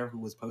nightmare who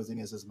was posing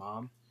as his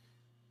mom.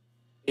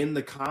 In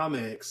the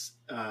comics,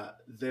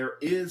 there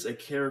is a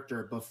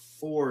character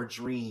before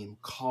Dream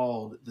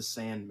called the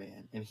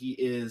Sandman, and he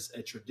is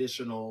a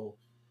traditional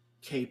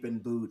cape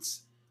and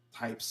boots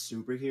type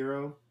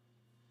superhero.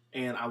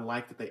 And I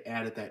like that they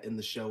added that in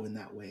the show in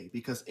that way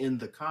because in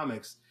the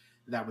comics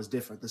that was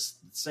different. The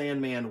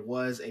Sandman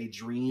was a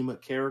dream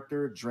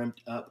character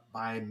dreamt up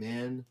by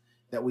men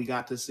that we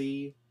got to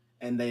see,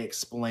 and they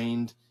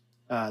explained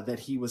that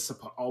he was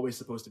always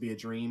supposed to be a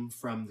dream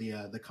from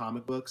the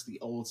comic books, the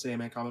old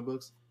Sandman comic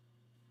books.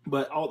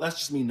 But that's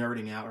just me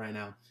nerding out right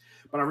now.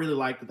 But I really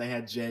like that they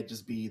had Jed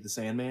just be the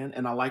Sandman,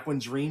 and I like when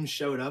Dream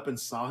showed up and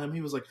saw him.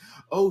 He was like,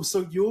 "Oh,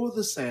 so you're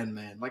the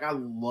Sandman!" Like I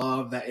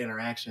love that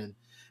interaction.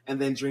 And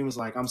then Dream was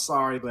like, "I'm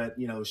sorry, but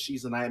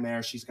she's a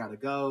nightmare. She's got to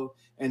go."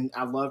 And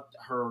I loved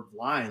her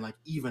line, like,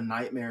 "Even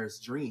nightmares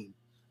dream."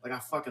 Like I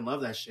fucking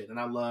love that shit. And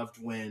I loved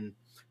when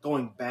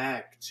going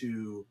back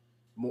to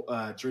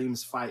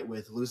Dream's fight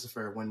with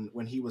Lucifer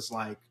when he was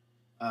like,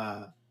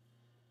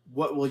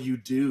 "What will you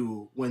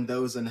do when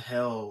those in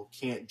hell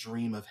can't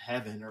dream of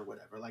heaven," or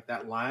whatever? Like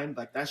that line,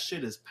 like that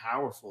shit is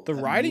powerful. The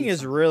That writing means is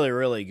something. really,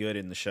 really good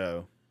in the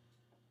show.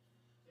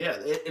 Yeah,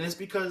 and it's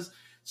because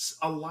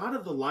a lot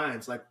of the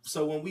lines, like,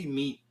 so when we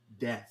meet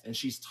Death and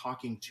she's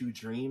talking to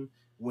Dream,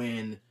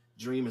 when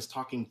Dream is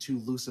talking to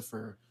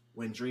Lucifer,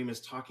 when Dream is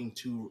talking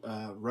to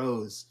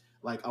Rose,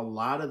 like a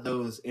lot of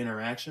those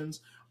interactions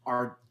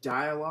are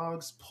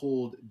dialogues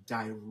pulled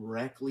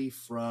directly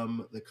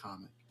from the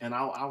comic. And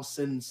I'll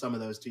send some of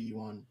those to you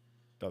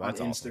Oh, on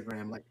that's awesome.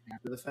 Instagram, like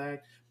after the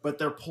fact, but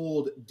they're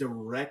pulled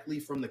directly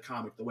from the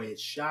comic. The way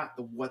it's shot,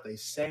 what they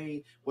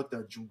say, what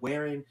they're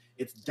wearing,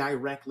 it's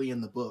directly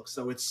in the book.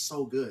 So it's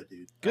so good,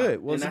 dude.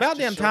 Good. Well, And it's that's about just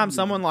damn time showing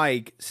someone you.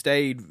 like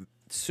stayed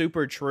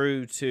super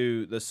true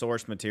to the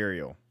source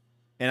material.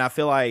 And I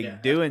feel Yeah,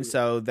 like doing absolutely.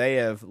 so, they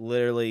have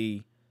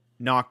literally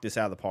knocked this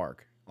out of the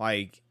park.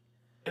 Like,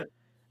 Yeah,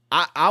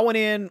 I went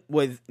in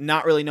with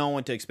not really knowing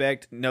what to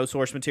expect, no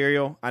source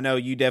material. I know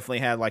you definitely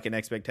had like an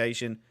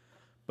expectation,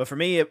 but for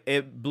me,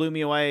 it blew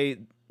me away.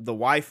 The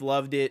wife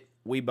loved it.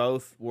 We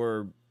both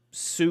were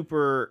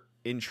super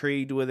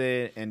intrigued with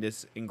it and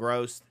just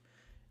engrossed.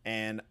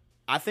 And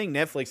I think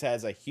Netflix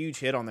has a huge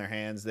hit on their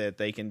hands that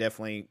they can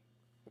definitely,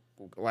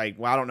 like,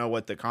 well, I don't know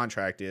what the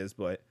contract is,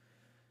 but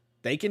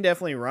they can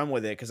definitely run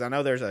with it because I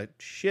know there's a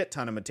shit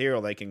ton of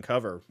material they can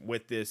cover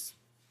with this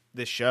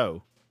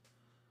show.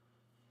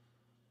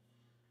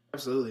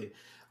 absolutely.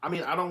 I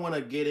mean, I don't want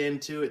to get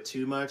into it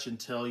too much and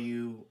tell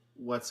you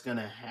what's going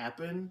to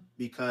happen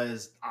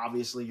because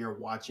obviously you're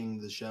watching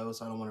the show,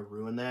 so I don't want to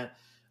ruin that.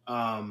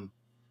 Um,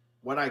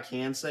 what I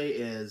can say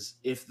is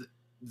if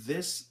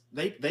this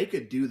they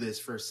could do this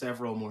for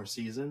several more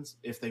seasons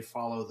if they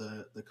follow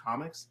the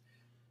comics.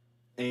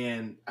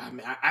 And I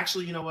mean,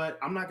 actually, you know what?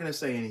 I'm not going to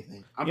say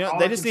anything. You know, All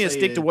they I just can need to say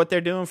stick to is what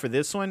they're doing for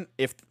this one.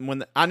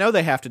 I know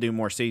they have to do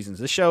more seasons.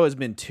 This show has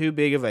been too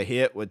big of a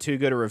hit with too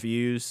good of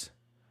reviews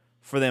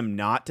for them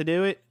not to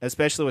do it,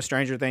 especially with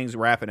Stranger Things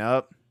wrapping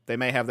up. They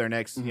may have their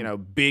next, mhm,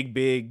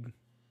 big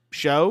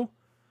show.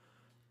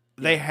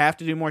 They yeah, have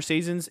to do more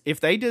seasons. If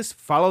they just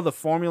follow the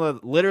formula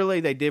literally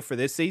they did for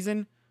this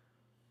season,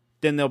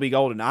 then they'll be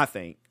golden, I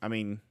think. I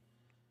mean,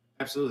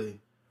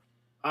 absolutely.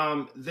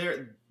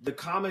 The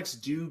comics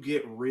do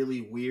get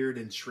really weird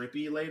and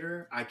trippy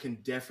later. I can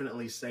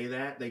definitely say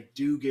that they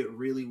do get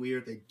really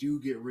weird. They do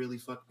get really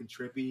fucking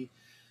trippy.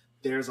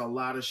 There's a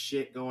lot of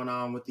shit going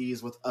on with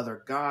these with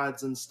other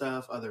gods and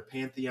stuff, other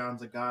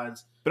pantheons of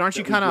gods but aren't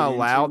you that we kind get of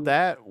allowed into.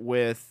 that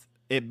with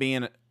it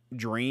being a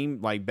dream,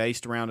 like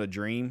based around a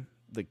dream,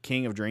 the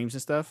king of dreams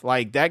and stuff?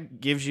 Like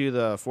that gives you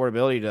the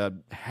affordability to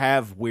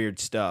have weird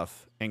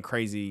stuff and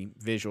crazy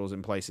visuals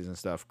and places and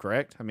stuff,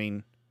 correct? I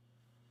mean,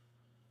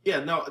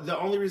 Yeah, no, the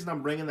only reason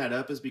I'm bringing that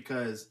up is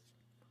because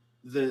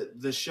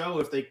the show,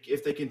 if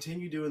they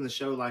continue doing the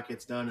show like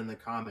it's done in the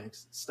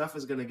comics, stuff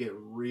is going to get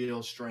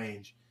real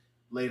strange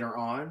later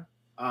on.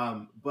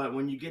 But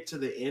when you get to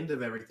the end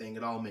of everything,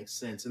 it all makes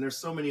sense. And there's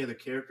so many other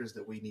characters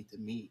that we need to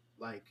meet.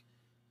 Like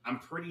I'm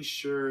pretty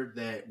sure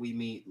that we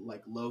meet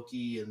like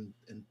Loki and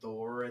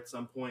Thor at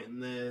some point in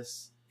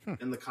this. hmm.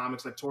 In the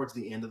comics, like towards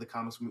the end of the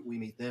comics, we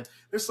meet them.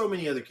 There's so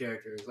many other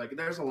characters. Like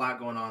there's a lot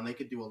going on. They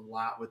could do a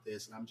lot with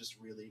this, and I'm just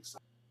really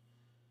excited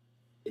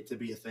it to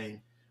be a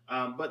thing.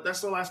 But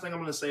that's the last thing I'm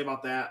going to say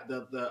about that.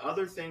 The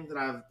other thing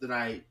that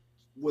I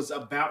was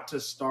about to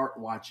start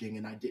watching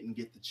and I didn't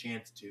get the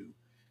chance to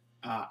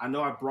I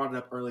know I brought it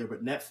up earlier,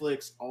 but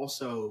Netflix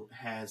also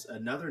has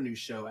another new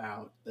show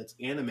out that's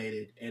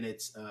animated, and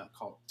it's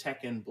called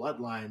Tekken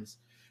Bloodlines,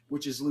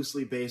 which is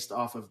loosely based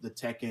off of the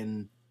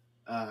Tekken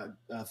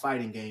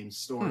fighting game Hmm.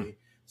 story.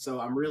 So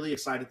I'm really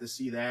excited to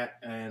see that,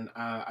 and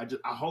I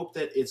hope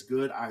that it's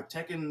good.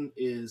 Tekken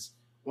is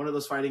one of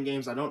those fighting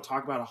games I don't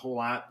talk about a whole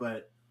lot,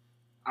 but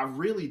I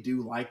really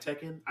do like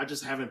Tekken. I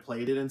just haven't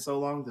played it in so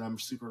long that I'm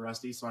super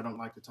rusty, so I don't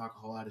like to talk a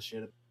whole lot of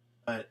shit.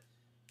 But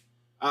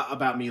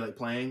about me like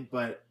playing.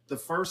 But the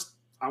first,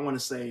 I want to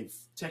say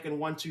Tekken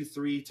 1, 2,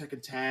 3,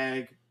 Tekken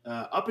Tag,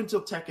 up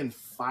until Tekken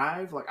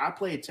 5. Like I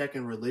played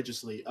Tekken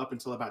religiously up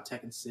until about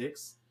Tekken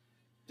 6.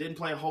 Didn't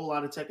play a whole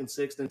lot of Tekken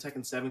 6. Then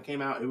Tekken 7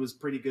 came out. It was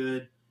pretty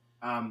good.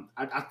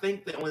 I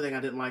think the only thing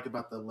I didn't like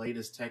about the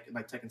latest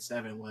Tekken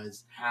 7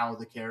 was how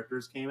the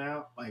characters came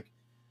out. Like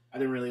I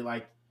didn't really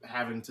like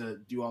having to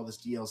do all this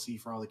DLC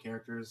for all the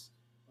characters.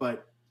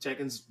 But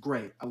Tekken's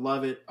great. I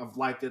love it. I've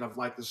liked it. I've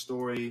liked the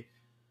story.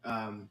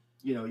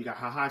 You got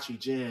Hahachi,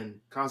 Jin,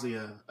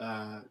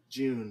 Kazuya,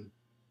 Jun,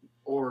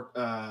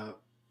 Orger.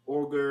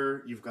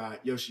 You've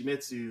got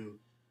Yoshimitsu,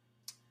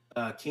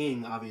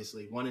 King,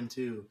 obviously 1 and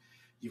 2.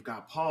 You've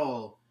got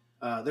Paul.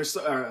 There's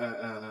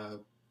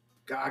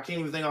God, I can't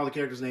even think all the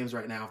characters' names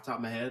right now off the top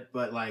of my head,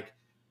 but like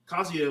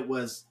Kazuya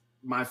was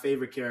my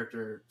favorite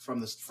character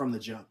from the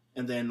jump,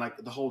 and then like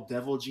the whole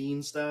Devil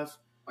Gene stuff.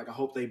 Like I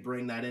hope they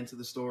bring that into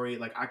the story.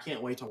 Like I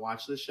can't wait to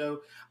watch this show.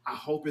 I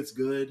hope it's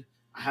good.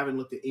 I haven't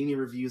looked at any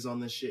reviews on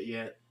this shit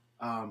yet.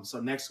 So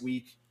next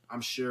week,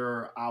 I'm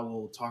sure I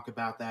will talk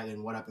about that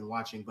and what I've been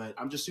watching. But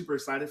I'm just super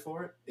excited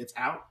for it. It's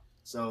out.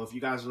 So if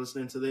you guys are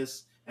listening to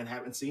this and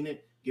haven't seen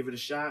it, give it a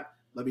shot.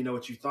 Let me know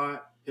what you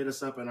thought. Hit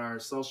us up in our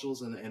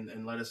socials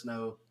and let us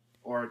know,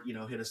 or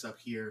hit us up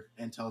here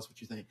and tell us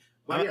what you think.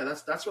 But yeah,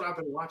 that's what I've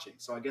been watching.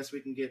 So I guess we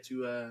can get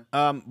to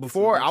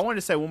Before I wanted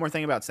to say one more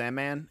thing about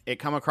Sandman. It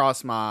come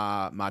across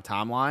my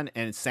timeline,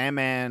 and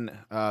Sandman,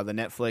 the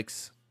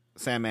Netflix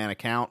Sandman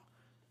account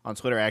on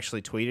Twitter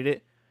actually tweeted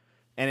it,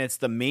 and it's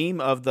the meme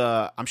of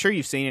the. I'm sure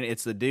you've seen it.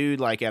 It's the dude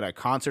like at a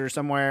concert or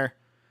somewhere.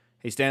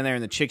 He's standing there,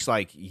 and the chick's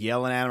like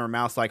yelling at him, her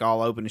mouth's like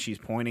all open, and she's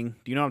pointing.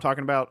 Do you know what I'm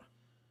talking about?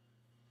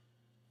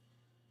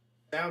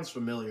 Sounds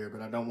familiar, but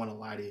I don't want to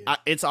lie to you.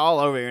 It's all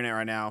over the internet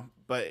right now,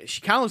 but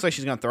she kind of looks like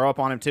she's gonna throw up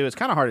on him too. It's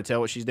kind of hard to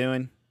tell what she's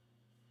doing.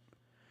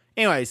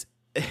 Anyways,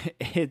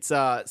 it's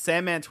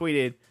Sandman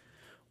tweeted,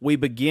 "We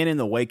begin in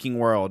the waking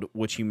world,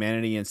 which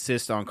humanity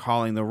insists on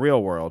calling the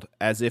real world,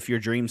 as if your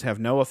dreams have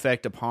no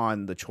effect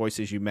upon the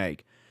choices you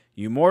make.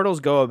 You mortals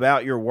go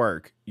about your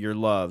work, your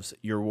loves,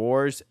 your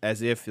wars,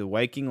 as if the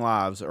waking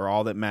lives are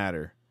all that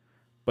matter.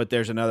 But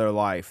there's another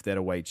life that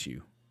awaits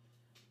you."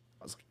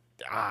 I was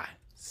like,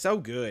 so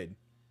good.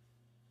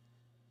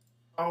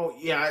 Oh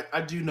yeah,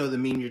 I do know the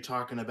meme you're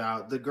talking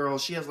about. The girl,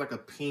 she has like a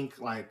pink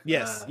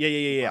Yes,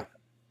 yeah.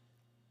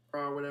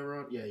 Or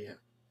whatever. Yeah.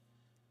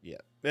 Yeah,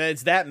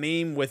 it's that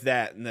meme with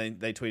that, and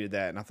they tweeted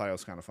that, and I thought it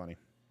was kind of funny.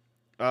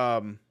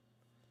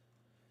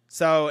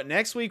 So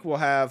next week we'll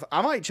have.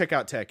 I might check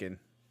out Tekken,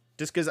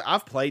 just because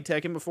I've played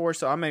Tekken before,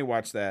 so I may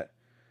watch that.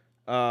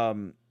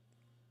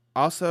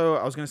 Also,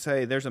 I was gonna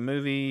say there's a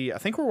movie. I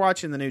think we're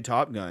watching the new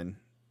Top Gun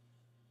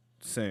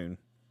soon,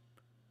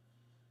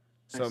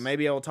 so Nice.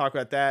 maybe I'll talk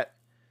about that.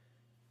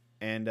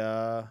 And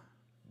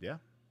yeah,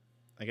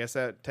 I guess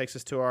that takes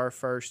us to our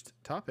first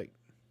topic.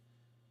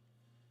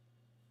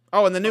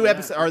 Oh, and the new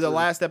episode, or the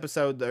last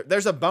episode,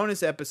 there's a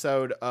bonus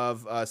episode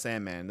of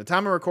Sandman. The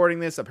time of recording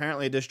this,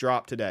 apparently it just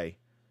dropped today.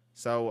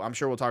 So I'm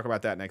sure we'll talk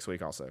about that next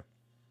week also.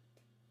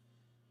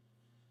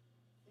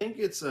 I think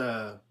it's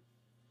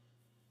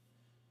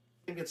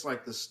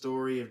like the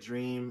story of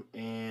Dream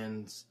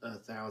and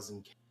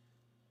 1,000 Cats.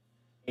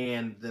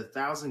 And the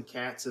 1,000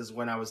 Cats is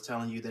when I was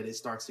telling you that it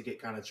starts to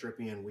get kind of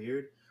trippy and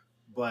weird.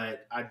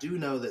 But I do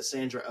know that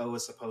Sandra Oh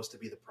is supposed to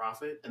be the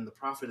prophet, and the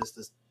prophet is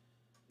this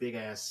big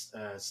ass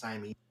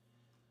Siamese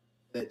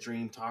that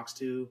Dream talks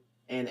to.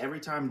 And every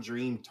time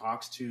Dream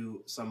talks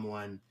to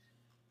someone,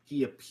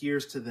 he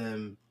appears to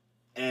them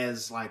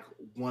as like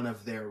one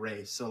of their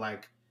race. So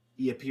like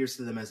he appears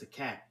to them as a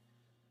cat.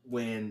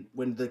 When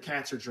the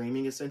cats are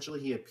dreaming, essentially,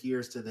 he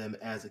appears to them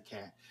as a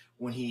cat.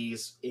 When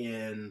he's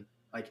in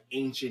like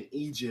ancient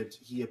Egypt,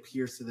 he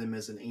appears to them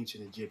as an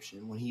ancient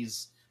Egyptian. When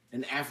he's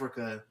in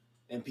Africa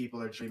and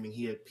people are dreaming,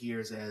 he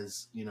appears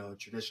as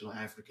traditional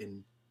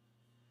African.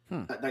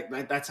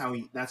 That's how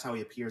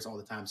he appears all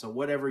the time. So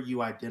whatever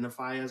you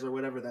identify as or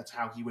whatever, that's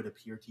how he would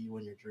appear to you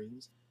in your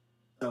dreams.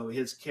 So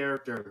his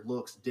character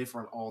looks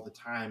different all the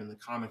time in the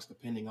comics,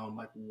 depending on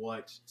like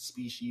what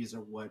species or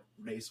what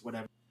race,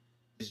 whatever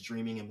is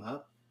dreaming him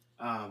up.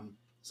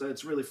 So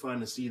it's really fun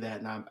to see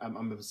that, and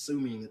I'm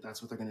assuming that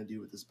that's what they're going to do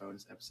with this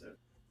bonus episode.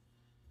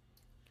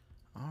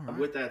 All right.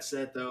 With that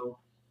said, though,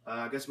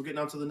 I guess we're getting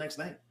on to the next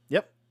thing.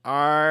 Yep.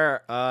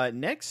 Our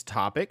next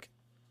topic,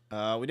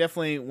 we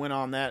definitely went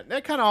on that.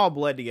 That kind of all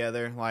bled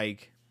together.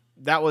 Like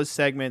that was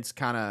segments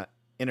kind of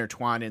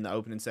intertwined in the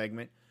opening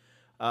segment.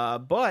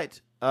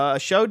 But a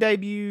show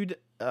debuted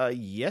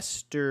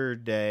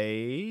yesterday.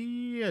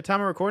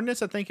 Time of recording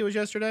this, I think it was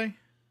yesterday.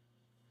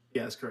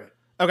 Yeah, that's correct.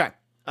 Okay.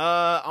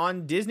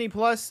 On Disney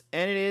Plus,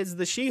 and it is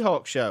the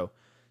She-Hulk show.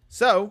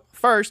 So,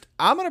 first,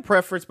 I'm going to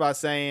preface by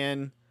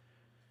saying,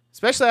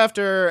 especially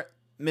after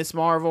Miss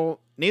Marvel,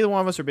 neither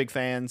one of us are big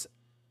fans.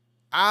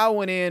 I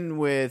went in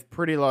with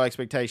pretty low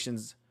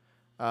expectations,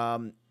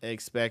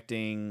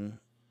 expecting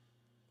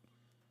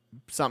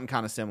something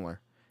kind of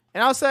similar.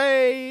 And I'll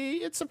say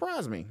it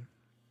surprised me.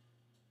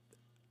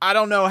 I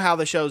don't know how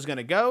the show's going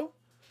to go,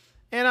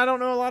 and I don't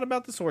know a lot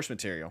about the source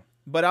material.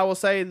 But I will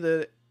say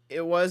that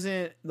it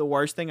wasn't the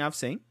worst thing I've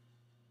seen.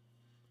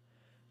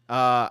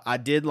 I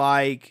did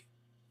like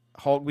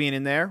Hulk being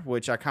in there,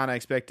 which I kind of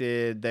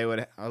expected they would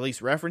at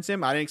least reference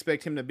him. I didn't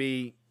expect him to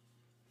be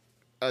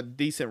a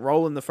decent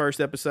role in the first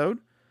episode.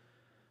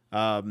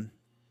 I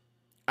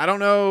don't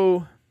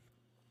know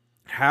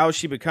how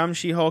she becomes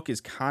She-Hulk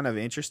is kind of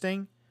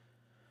interesting.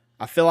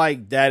 I feel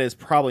like that is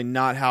probably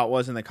not how it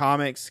was in the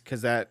comics,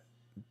 because that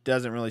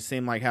doesn't really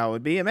seem like how it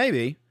would be. It may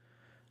be.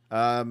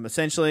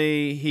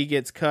 Essentially, he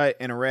gets cut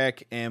in a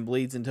wreck and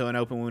bleeds into an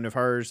open wound of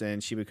hers,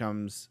 and she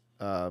becomes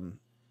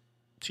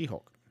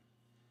She-Hulk.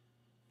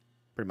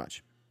 Pretty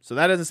much. So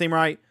that doesn't seem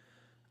right.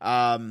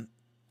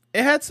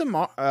 It had some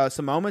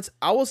moments.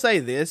 I will say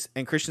this,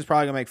 and Christian's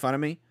probably going to make fun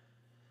of me.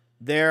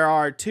 There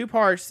are two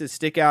parts that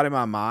stick out in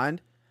my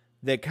mind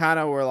that kind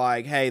of were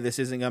like, hey, this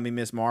isn't going to be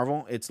Miss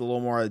Marvel. It's a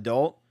little more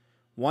adult.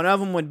 One of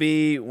them would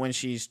be when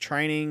she's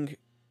training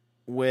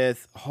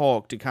with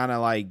Hulk to kind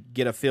of like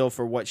get a feel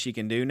for what she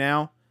can do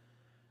now.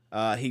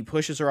 He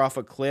pushes her off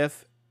a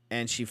cliff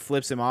and she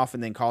flips him off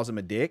and then calls him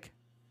a dick.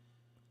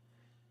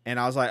 And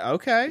I was like,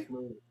 okay,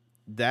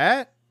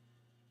 that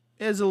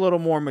is a little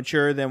more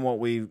mature than what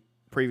we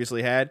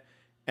previously had.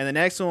 And the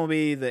next one will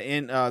be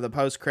the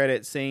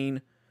post-credit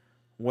scene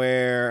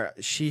where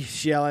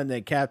she's yelling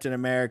that Captain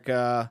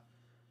America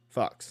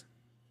fucks.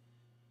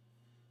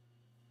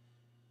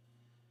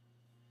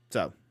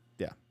 So,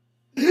 yeah.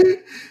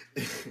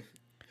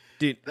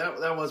 Dude,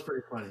 that was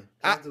pretty funny.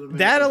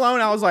 That alone,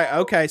 I was like,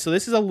 okay, so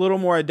this is a little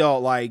more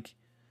adult. Like,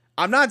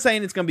 I'm not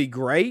saying it's going to be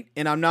great,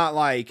 and I'm not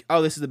like,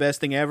 oh, this is the best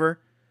thing ever.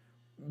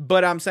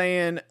 But I'm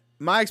saying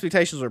my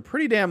expectations were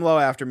pretty damn low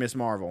after Miss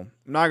Marvel.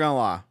 I'm not going to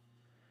lie.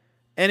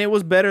 And it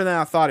was better than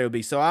I thought it would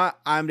be. So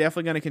I'm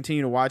definitely going to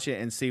continue to watch it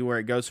and see where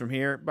it goes from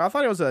here. But I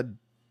thought it was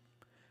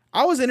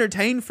I was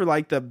entertained for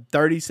like the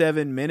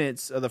 37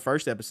 minutes of the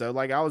first episode.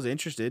 Like, I was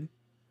interested.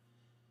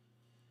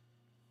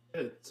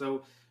 Good.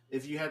 So,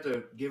 if you had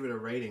to give it a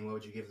rating,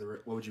 what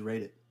would you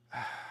rate it?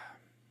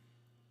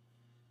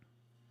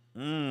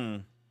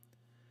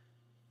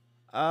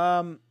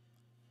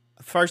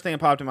 First thing that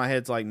popped in my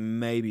head is like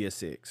maybe a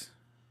 6.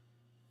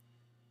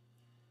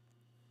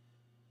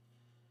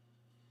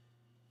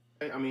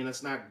 I mean,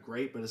 it's not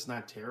great, but it's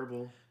not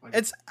terrible.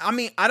 Like,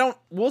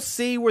 we'll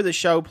see where the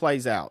show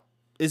plays out.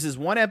 This is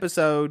one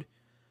episode.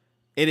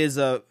 It is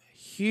a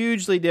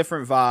hugely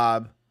different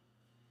vibe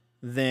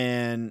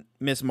than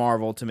Miss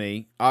Marvel to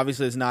me.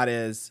 Obviously, it's not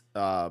as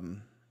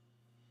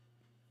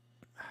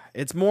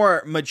it's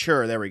more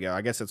mature. There we go.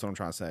 I guess that's what I'm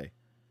trying to say.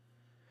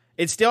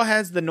 It still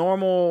has the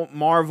normal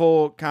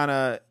Marvel kind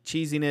of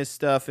cheesiness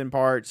stuff in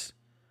parts.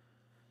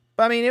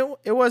 But I mean,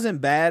 it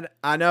wasn't bad.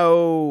 I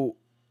know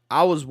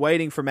I was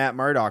waiting for Matt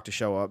Murdock to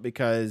show up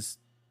because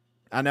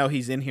I know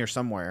he's in here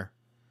somewhere.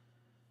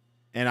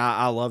 And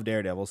I love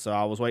Daredevil, so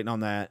I was waiting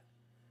on that.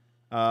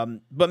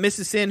 But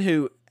Mrs. Sin,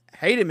 who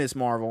hated Miss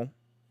Marvel,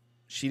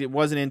 she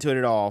wasn't into it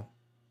at all.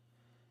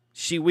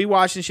 We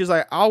watched and she was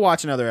like, I'll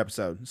watch another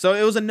episode. So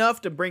it was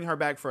enough to bring her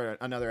back for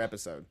another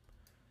episode.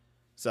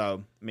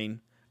 So, I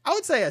mean, I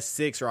would say a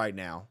 6 right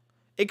now.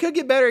 It could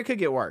get better. It could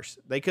get worse.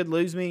 They could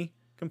lose me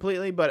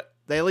completely, but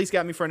they at least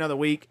got me for another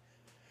week,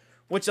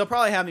 which they'll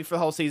probably have me for the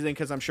whole season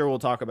because I'm sure we'll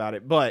talk about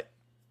it. But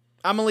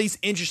I'm at least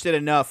interested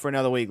enough for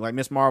another week. Like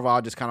Miss Marvel, I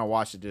just kind of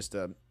watched it just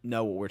to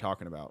know what we're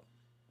talking about.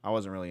 I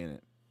wasn't really in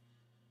it.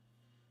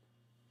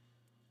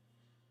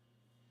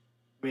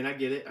 I mean, I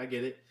get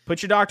it.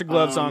 Put your doctor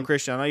gloves on,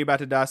 Christian. I know you're about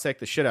to dissect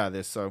the shit out of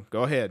this, so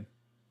go ahead.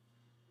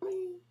 I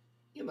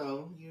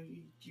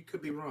mean, you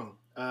could be wrong.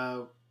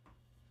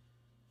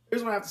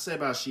 Here's what I have to say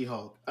about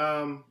She-Hulk.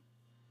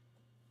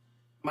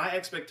 My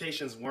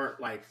expectations weren't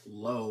like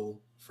low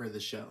for the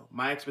show.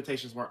 My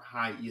expectations weren't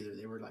high either.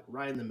 They were like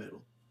right in the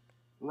middle.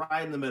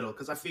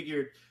 Because I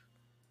figured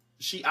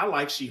I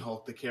like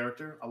She-Hulk the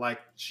character. I like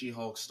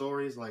She-Hulk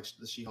stories, like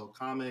the She-Hulk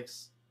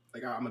comics.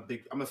 Like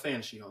I'm a fan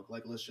of She-Hulk.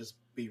 Like, let's just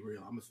be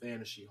real. I'm a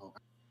fan of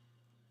She-Hulk.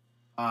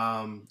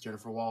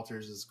 Jennifer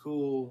Walters is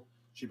cool.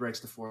 She breaks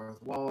the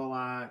fourth wall a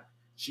lot.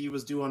 She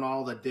was doing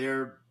all the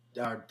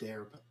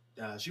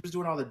she was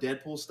doing all the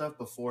Deadpool stuff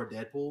before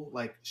Deadpool.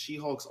 Like,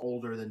 She-Hulk's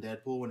older than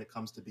Deadpool when it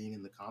comes to being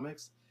in the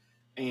comics.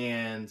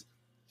 And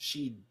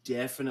she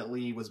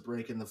definitely was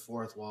breaking the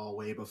fourth wall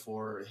way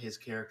before his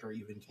character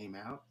even came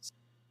out.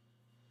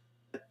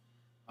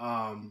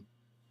 And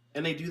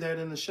they do that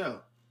in the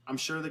show. I'm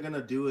sure they're going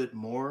to do it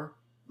more.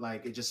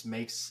 Like, it just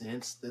makes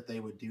sense that they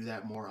would do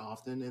that more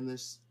often in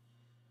this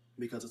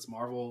because it's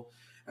Marvel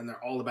and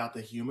they're all about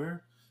the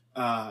humor.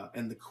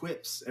 and the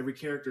quips. Every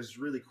character is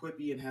really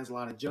quippy and has a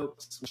lot of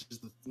jokes, which is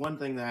the one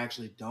thing that I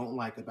actually don't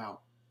like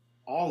about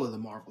all of the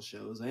Marvel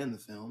shows and the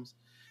films.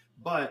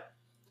 But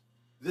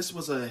this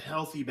was a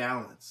healthy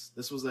balance.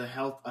 This was a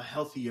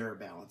healthier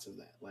balance of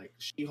that. Like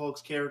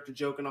She-Hulk's character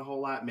joking a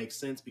whole lot makes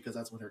sense because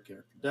that's what her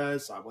character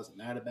does. So I wasn't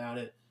mad about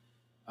it.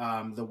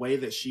 The way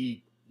that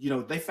she,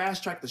 they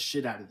fast tracked the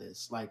shit out of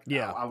this. Like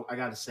Yeah. I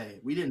gotta say,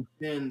 we didn't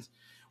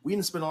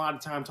spend a lot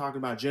of time talking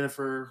about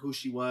Jennifer, who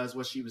she was,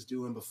 what she was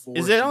doing Is before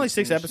it she only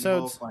 6 became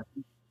episodes? She-Hulk. Like,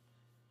 I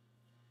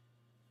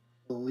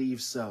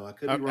believe so. I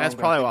could be Oh, wrong, that's but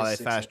I probably think why it's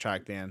they 6 fast episodes.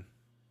 tracked in.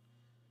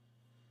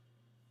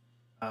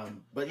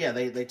 But yeah,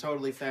 they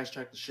totally fast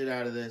tracked the shit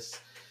out of this,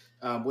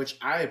 which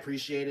I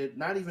appreciated.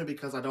 Not even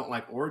because I don't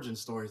like origin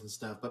stories and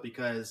stuff, but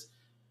because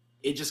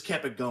it just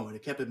kept it going.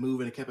 It kept it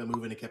moving. It kept it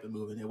moving. It kept it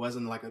moving. It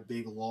wasn't like a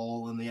big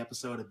lull in the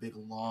episode, a big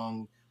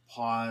long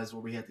pause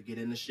where we had to get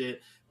into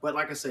shit. But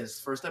like I said, it's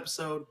the first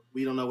episode.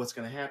 We don't know what's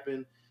going to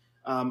happen.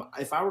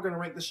 If I were going to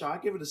rank the show,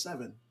 I'd give it a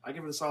 7. I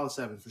give it a solid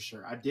 7 for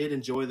sure. I did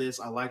enjoy this.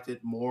 I liked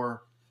it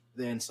more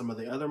than some of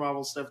the other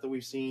Marvel stuff that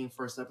we've seen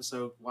first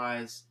episode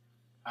wise.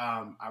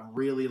 I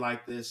really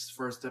like this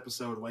first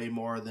episode way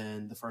more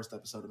than the first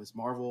episode of Miss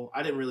Marvel.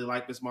 I didn't really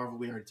like Miss Marvel.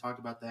 We already talked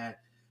about that.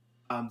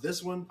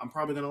 This one I'm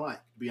probably gonna like,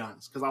 to be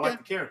honest, because I like Yeah.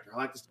 the character, I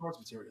like the source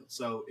material,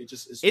 so it's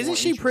Isn't more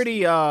she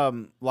pretty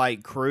interesting.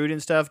 like crude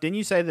and stuff? Didn't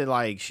you say that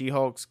like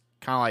She-Hulk's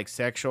kind of like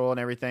sexual and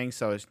everything?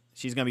 So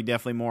she's gonna be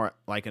definitely more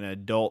like an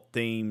adult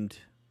themed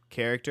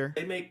character.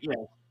 They make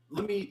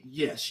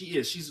she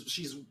is.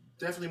 She's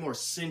definitely more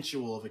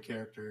sensual of a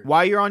character.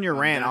 While you're on your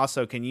rant, That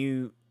also,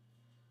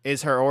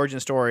 is her origin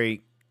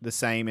story the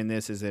same in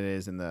this as it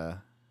is in the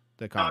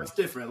it's comics?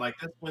 different. Like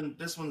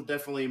this one's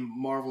definitely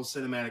Marvel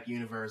Cinematic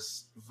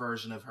Universe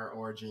version of her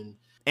origin.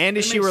 And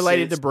is It she makes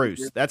related to sense.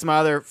 Bruce? That's my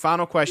other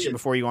final She question is.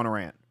 before you go on a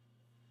rant.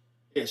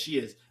 Yeah, she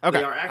is. Okay.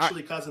 They are All right.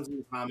 actually cousins in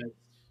the comics.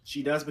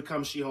 She does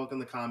become She-Hulk in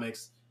the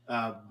comics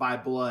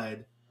by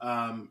blood.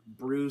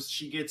 Bruce,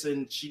 she gets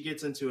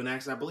into an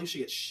accident. I believe she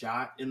gets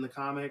shot in the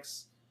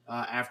comics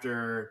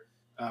after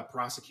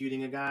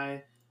prosecuting a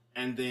guy,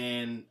 and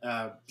then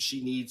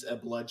she needs a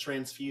blood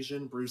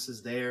transfusion. Bruce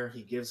is there.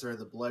 He gives her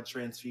the blood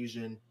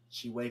transfusion.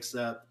 She wakes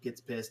up,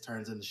 gets pissed,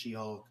 turns into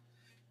She-Hulk,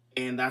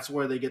 and that's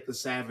where they get the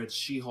savage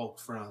She-Hulk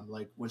from.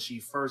 Like when she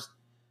first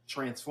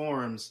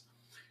transforms,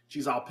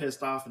 she's all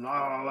pissed off and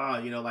la la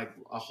la, like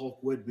a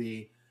Hulk would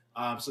be.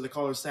 So they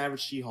call her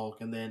Savage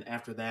She-Hulk, and then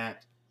after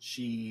that,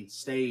 she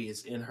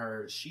stays in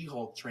her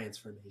She-Hulk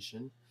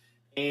transformation,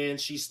 and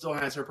she still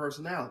has her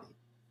personality.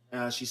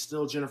 She's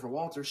still Jennifer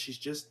Walters. She's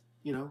just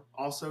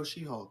also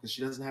She-Hulk, and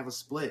she doesn't have a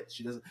split.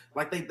 She doesn't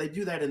like they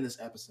do that in this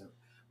episode.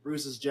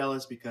 Bruce is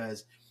jealous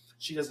because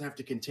she doesn't have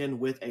to contend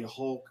with a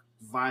Hulk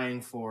vying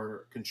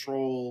for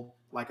control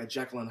like a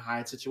Jekyll and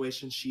Hyde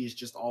situation. She is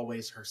just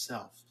always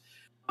herself.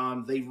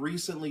 They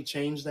recently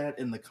changed that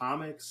in the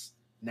comics.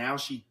 Now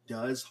she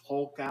does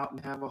Hulk out and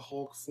have a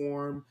Hulk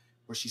form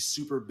where she's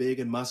super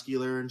big and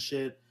muscular and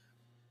shit.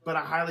 But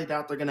I highly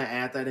doubt they're gonna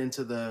add that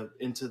into the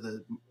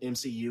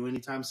MCU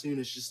anytime soon.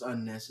 It's just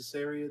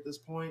unnecessary at this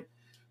point.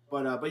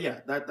 But yeah,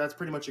 that's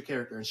pretty much her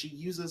character, and she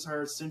uses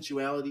her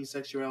sensuality,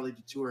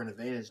 sexuality to her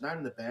advantage, not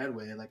in a bad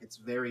way. Like it's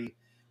very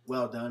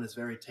well done. It's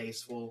very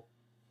tasteful.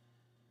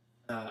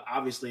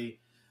 Obviously,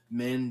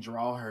 men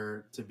draw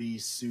her to be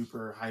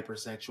super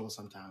hypersexual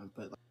sometimes,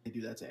 but like, they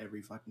do that to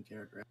every fucking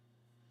character.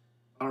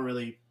 I don't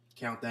really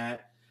count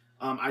that.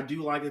 I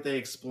do like that they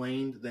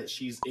explained that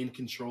she's in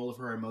control of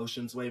her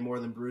emotions way more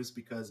than Bruce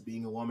because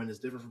being a woman is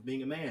different from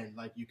being a man.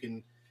 Like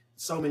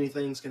so many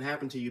things can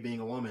happen to you being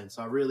a woman.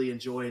 So I really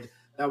enjoyed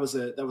that was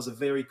a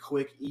very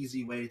quick,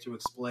 easy way to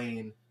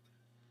explain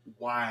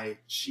why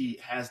she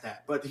has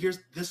that. But this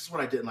is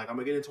what I didn't like. I'm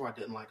gonna get into what I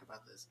didn't like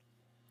about this.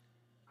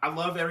 I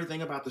love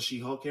everything about the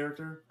She-Hulk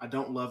character. I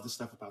don't love the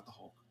stuff about the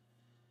Hulk,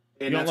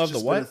 You and don't that's love the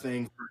just been a what?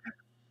 thing.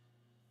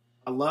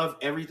 I love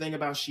everything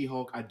about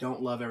She-Hulk. I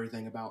don't love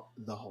everything about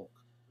the Hulk,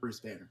 Bruce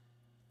Banner.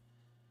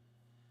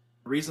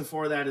 The reason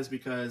for that is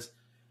because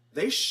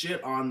they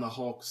shit on the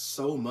Hulk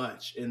so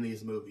much in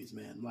these movies,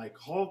 man. Like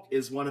Hulk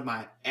is one of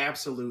my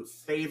absolute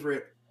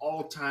favorite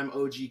all-time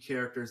OG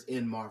characters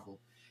in Marvel.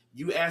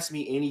 You ask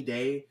me any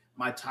day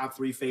my top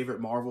 3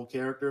 favorite Marvel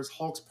characters,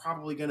 Hulk's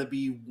probably going to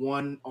be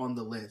one on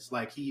the list.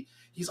 Like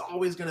he's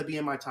always going to be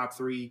in my top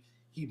 3.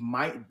 He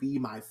might be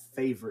my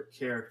favorite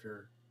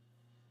character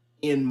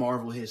in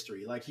Marvel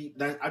history.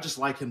 I just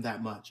like him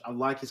that much. I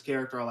like his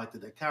character. I like the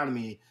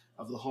dichotomy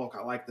of the Hulk.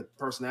 I like the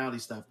personality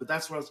stuff. But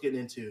that's what I was getting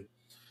into.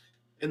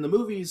 In the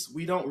movies,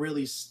 we don't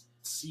really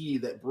see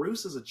that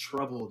Bruce is a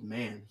troubled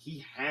man.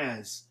 He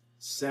has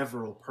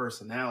several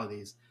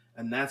personalities,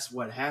 and that's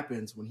what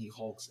happens when he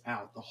hulks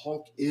out. The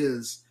Hulk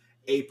is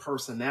a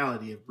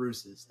personality of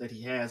Bruce's that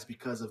he has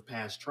because of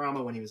past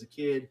trauma when he was a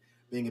kid,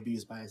 being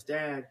abused by his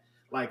dad.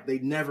 Like they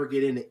never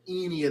get into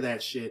any of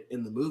that shit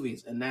in the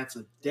movies, and that's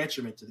a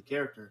detriment to the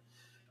character.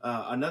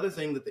 Another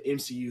thing that the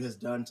MCU has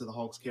done to the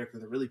Hulk's character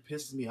that really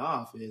pisses me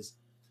off is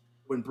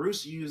when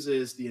Bruce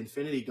uses the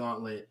Infinity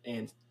Gauntlet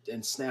and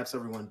snaps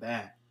everyone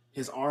back,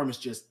 his arm is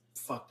just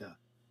fucked up.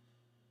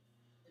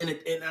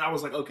 And I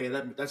was like, okay,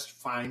 that's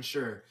fine,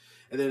 sure.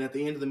 And then at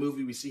the end of the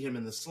movie, we see him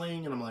in the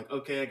sling, and I'm like,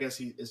 okay, I guess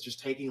he is just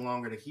taking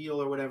longer to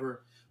heal or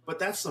whatever. But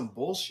that's some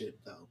bullshit,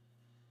 though.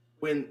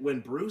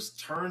 When Bruce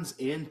turns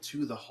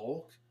into the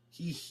Hulk,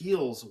 he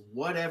heals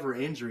whatever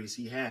injuries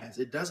he has.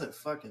 It doesn't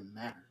fucking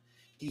matter.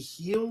 He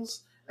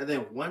heals, and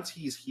then once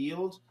he's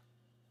healed,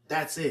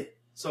 that's it.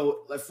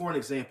 So, like for an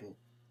example,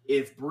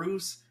 if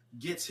Bruce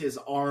gets his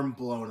arm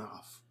blown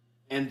off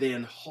and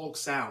then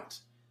hulks out,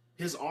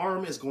 his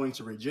arm is going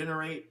to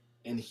regenerate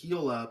and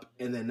heal up,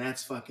 and then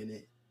that's fucking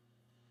it.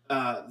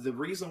 The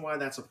reason why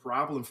that's a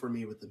problem for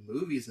me with the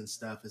movies and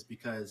stuff is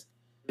because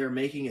they're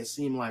making it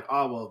seem like,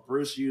 oh well,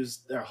 Bruce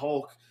used their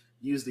Hulk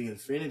used the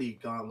Infinity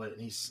Gauntlet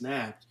and he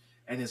snapped,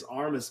 and his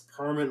arm is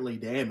permanently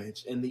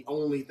damaged, and the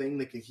only thing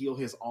that could heal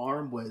his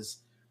arm was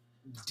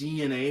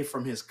DNA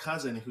from his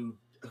cousin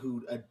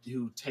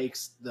who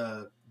takes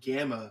the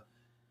gamma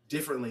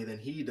differently than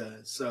he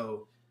does.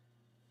 So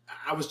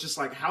I was just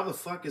like, how the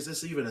fuck is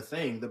this even a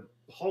thing? The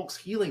Hulk's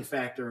healing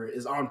factor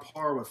is on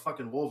par with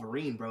fucking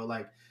Wolverine, bro.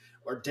 Like,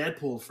 or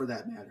Deadpool for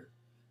that matter.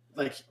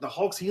 Like the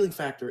Hulk's healing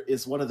factor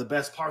is one of the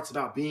best parts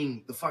about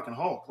being the fucking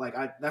Hulk. Like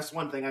that's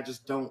one thing I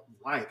just don't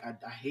like.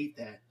 I hate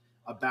that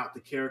about the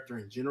character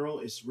in general.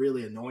 It's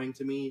really annoying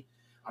to me.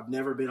 I've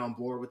never been on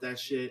board with that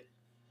shit.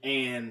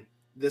 And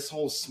this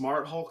whole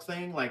smart Hulk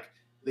thing, like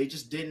they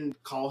just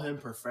didn't call him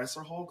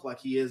Professor Hulk like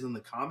he is in the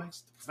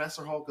comics. The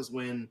Professor Hulk is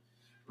when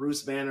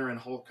Bruce Banner and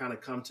Hulk kind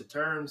of come to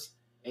terms,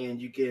 and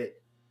you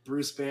get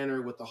Bruce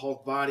Banner with the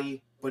Hulk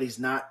body, but he's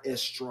not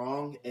as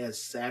strong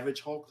as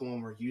Savage Hulk, the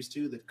one we're used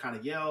to, that kind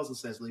of yells and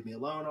says, "Leave me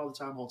alone" all the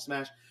time, Hulk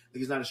smash. Like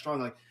he's not as strong.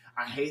 Like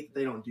I hate that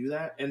they don't do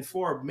that. And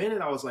for a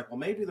minute, I was like, well,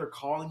 maybe they're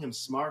calling him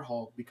Smart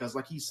Hulk because,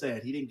 like he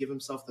said, he didn't give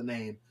himself the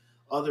name.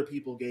 Other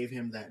people gave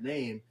him that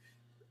name,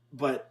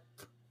 but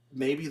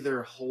maybe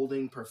they're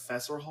holding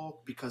Professor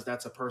Hulk because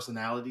that's a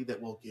personality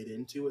that we'll get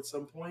into at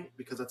some point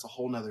because that's a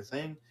whole nother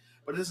thing.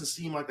 But it doesn't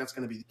seem like that's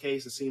going to be the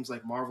case. It seems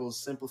like Marvel's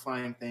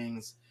simplifying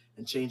things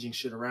and changing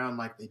shit around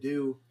like they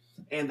do.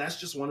 And that's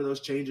just one of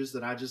those changes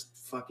that I just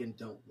fucking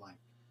don't like.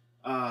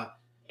 Uh,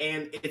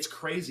 and it's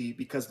crazy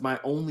because my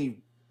only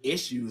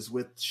issues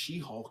with She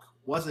Hulk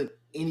wasn't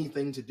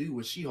anything to do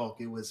with She Hulk,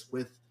 it was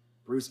with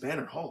Bruce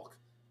Banner Hulk.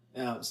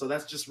 So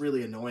that's just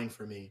really annoying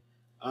for me.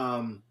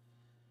 Um,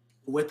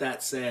 with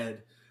that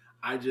said,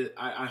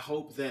 I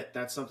hope that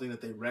that's something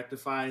that they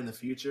rectify in the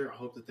future. I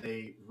hope that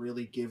they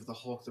really give the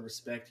Hulk the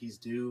respect he's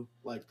due.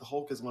 Like the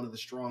Hulk is one of the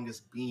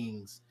strongest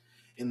beings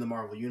in the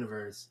Marvel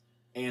universe,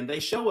 and they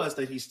show us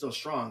that he's still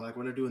strong. Like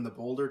when they're doing the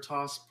boulder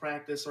toss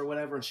practice or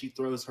whatever, and she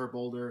throws her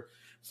boulder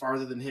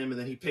farther than him, and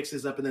then he picks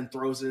his up and then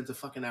throws it into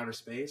fucking outer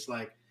space.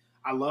 Like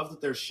I love that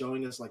they're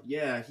showing us, like,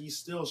 yeah, he's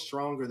still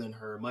stronger than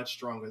her, much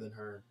stronger than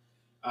her.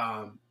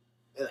 Um,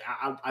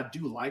 I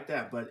do like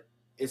that, but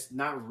it's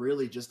not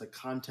really just a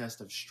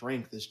contest of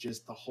strength. It's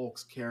just the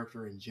Hulk's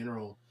character in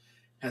general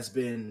has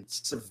been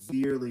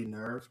severely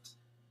nerfed,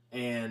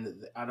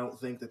 and I don't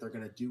think that they're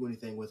going to do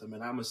anything with him.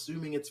 And I'm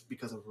assuming it's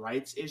because of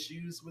rights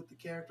issues with the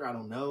character. I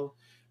don't know,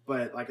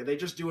 but like they're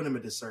just doing him a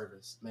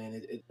disservice, man.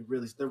 It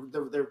really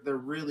they're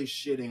really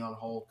shitting on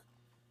Hulk,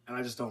 and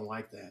I just don't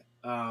like that.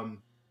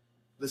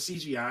 The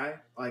CGI,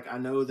 like I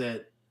know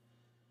that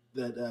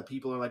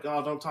people are like,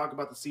 oh, don't talk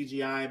about the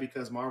CGI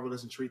because Marvel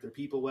doesn't treat their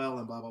people well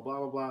and blah blah blah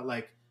blah blah.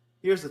 Like,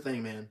 here's the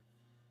thing, man.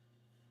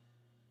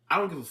 I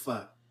don't give a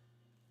fuck.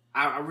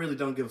 I really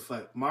don't give a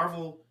fuck.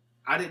 Marvel.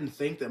 I didn't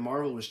think that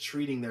Marvel was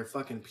treating their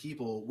fucking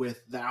people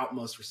with the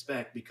utmost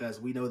respect because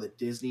we know that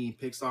Disney,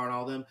 Pixar, and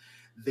all them,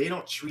 they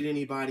don't treat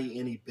anybody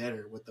any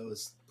better with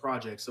those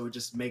projects. So it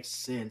just makes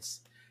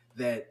sense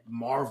that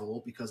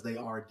Marvel, because they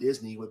are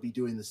Disney, would be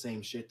doing the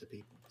same shit to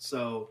people.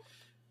 So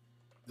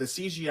the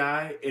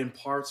CGI in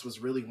parts was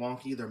really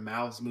wonky. Their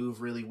mouths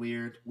move really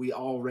weird. We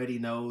already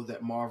know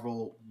that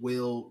Marvel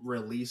will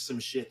release some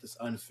shit that's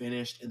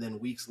unfinished and then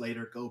weeks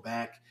later go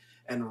back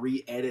and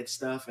re-edit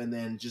stuff and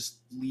then just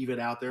leave it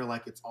out there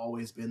like it's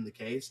always been the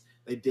case.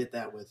 They did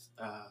that with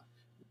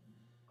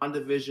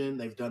WandaVision.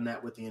 They've done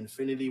that with the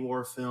Infinity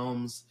War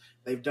films.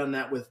 They've done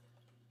that with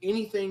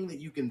anything that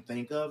you can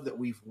think of that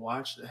we've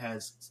watched that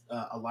has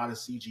a lot of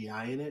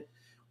CGI in it.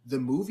 The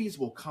movies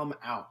will come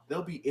out.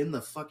 They'll be in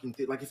the fucking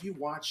thing. Like if you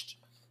watched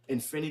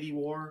Infinity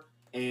War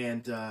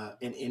and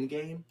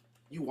Endgame,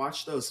 you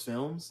watch those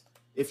films.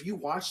 If you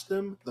watch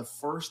them the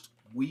first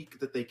week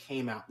that they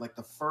came out, like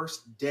the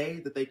first day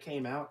that they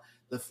came out,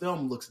 the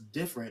film looks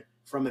different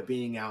from it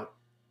being out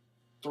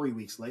 3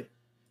 weeks later.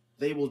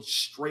 They will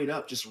straight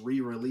up just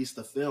re-release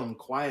the film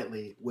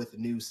quietly with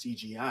new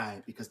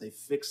CGI because they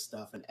fixed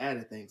stuff and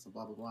added things and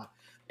blah blah blah.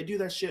 They do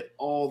that shit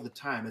all the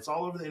time. It's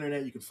all over the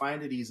internet. You can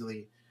find it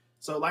easily.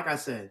 So, like I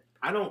said,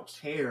 I don't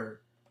care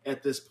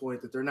at this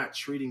point that they're not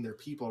treating their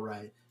people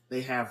right.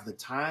 They have the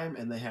time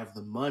and they have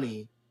the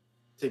money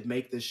to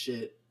make this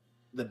shit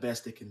the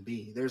best it can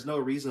be. There's no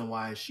reason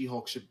why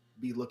She-Hulk should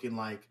be looking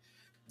like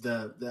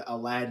the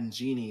Aladdin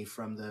genie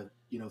from the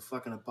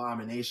fucking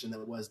abomination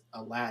that was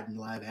Aladdin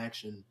live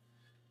action.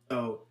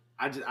 So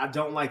I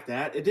don't like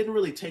that. It didn't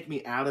really take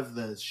me out of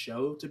the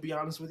show, to be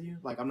honest with you.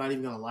 Like, I'm not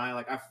even gonna lie.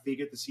 Like, I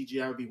figured the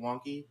CGI would be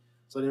wonky,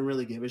 so I didn't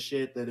really give a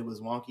shit that it was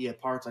wonky at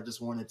parts. I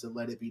just wanted to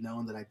let it be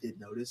known that I did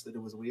notice that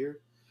it was weird.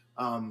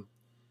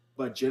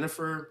 But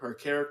Jennifer, her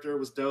character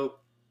was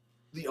dope.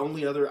 The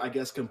only other, I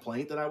guess,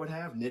 complaint that I would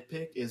have,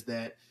 nitpick, is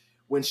that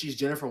when she's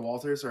Jennifer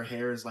Walters, her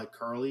hair is like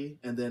curly,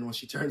 and then when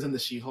she turns into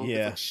She-Hulk,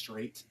 it's like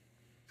straight.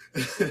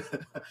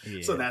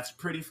 So that's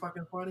pretty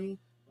fucking funny.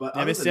 But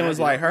Emma Stone was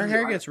like, her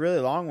hair gets really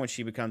long when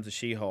she becomes a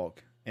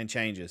She-Hulk and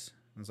changes.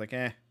 I was like,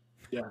 yeah.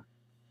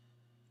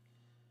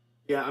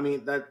 I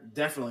mean, that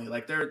definitely,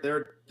 like,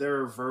 there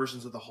are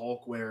versions of the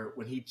Hulk where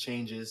when he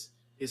changes,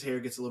 his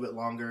hair gets a little bit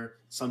longer.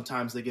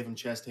 Sometimes they give him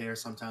chest hair,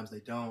 sometimes they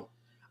don't.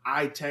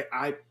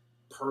 I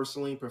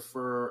personally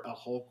prefer a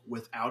Hulk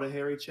without a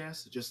hairy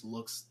chest. It just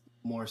looks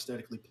more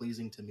aesthetically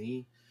pleasing to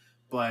me.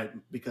 But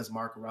because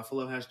Mark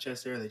Ruffalo has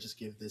chest hair, they just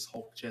give this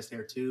Hulk chest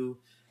hair too,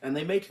 and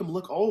they make him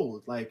look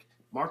old. Like,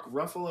 Mark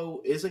Ruffalo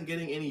isn't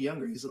getting any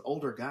younger. He's an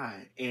older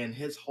guy, and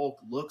his Hulk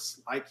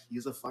looks like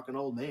he's a fucking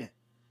old man.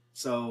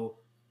 So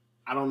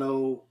I don't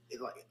know,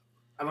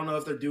 I don't know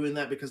if they're doing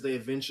that because they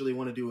eventually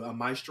want to do a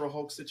Maestro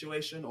Hulk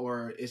situation,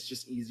 or it's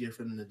just easier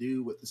for them to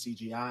do with the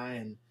CGI,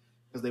 and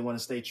because they want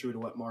to stay true to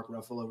what Mark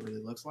Ruffalo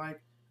really looks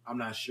like. I'm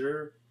not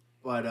sure,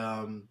 but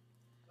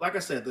like I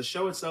said, the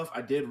show itself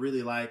I did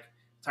really like.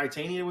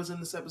 Titania was in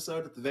this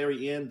episode at the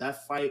very end.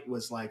 That fight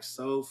was like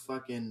so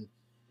fucking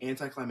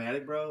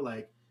anticlimactic, bro.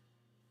 Like,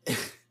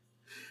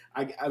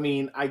 I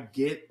mean, I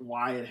get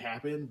why it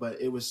happened,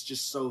 but it was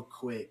just so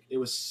quick. It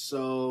was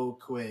so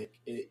quick.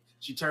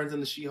 She turns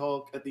into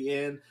She-Hulk at the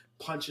end,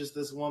 punches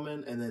this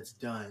woman, and it's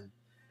done.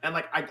 And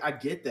like, I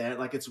get that.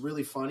 Like, it's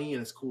really funny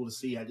and it's cool to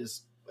see. I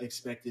just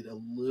expected a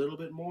little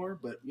bit more,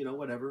 but you know,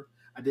 whatever.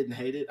 I didn't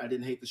hate it. I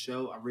didn't hate the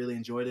show. I really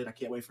enjoyed it. I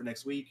can't wait for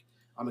next week.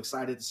 I'm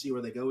excited to see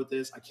where they go with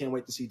this. I can't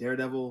wait to see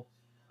Daredevil.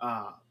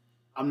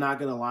 I'm not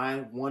gonna lie.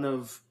 One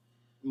of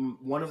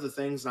the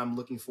things I'm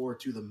looking forward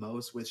to the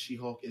most with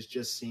She-Hulk is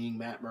just seeing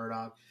Matt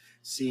Murdock,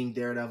 seeing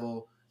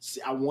Daredevil.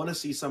 I want to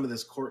see some of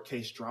this court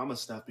case drama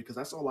stuff because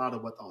that's a lot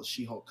of what the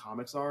She-Hulk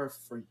comics are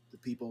for the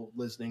people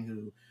listening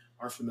who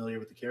are familiar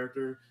with the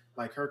character.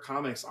 Like, her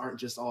comics aren't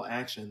just all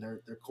action;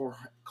 they're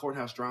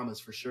courthouse dramas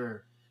for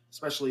sure,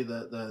 especially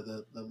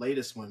the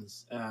latest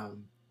ones.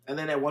 And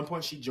then at one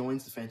point she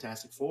joins the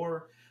Fantastic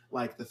Four.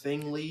 Like, the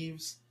Thing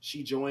leaves,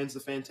 she joins the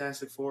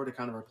Fantastic Four to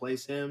kind of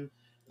replace him.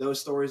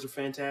 Those stories are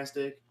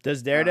fantastic.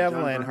 Does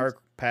Daredevil and her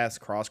paths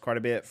cross quite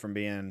a bit from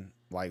being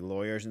like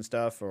lawyers and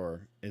stuff,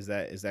 or is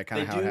that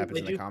kind of how it happens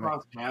in the comic? They do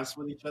cross paths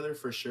with each other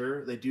for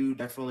sure. They do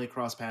definitely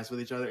cross paths with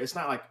each other. It's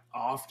not like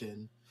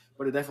often,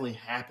 but it definitely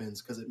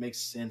happens because it makes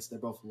sense. They're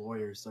both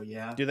lawyers, so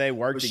yeah. Do they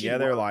work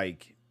together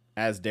like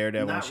as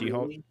Daredevil and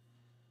She-Hulk? Really.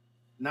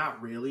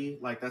 Not really.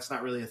 Like, that's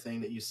not really a thing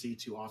that you see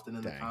too often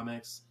in the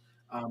comics.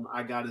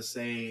 I gotta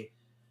say,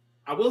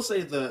 I will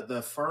say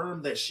the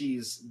firm that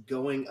she's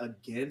going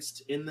against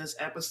in this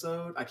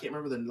episode, I can't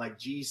remember the, like,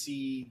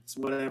 GC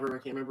whatever, I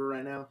can't remember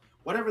right now.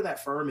 Whatever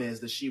that firm is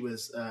that she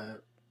was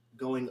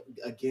going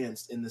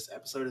against in this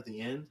episode at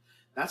the end,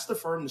 that's the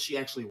firm that she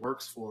actually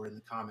works for in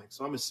the comics.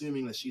 So I'm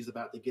assuming that she's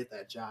about to get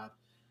that job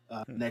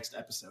next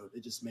episode.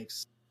 It just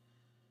makes.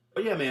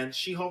 But yeah, man,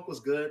 She-Hulk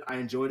was good. I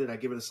enjoyed it. I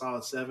give it a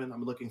solid 7.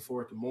 I'm looking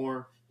forward to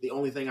more. The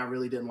only thing I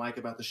really didn't like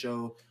about the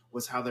show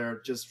was how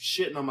they're just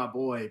shitting on my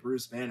boy,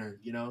 Bruce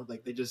Banner. You know,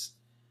 like, they just,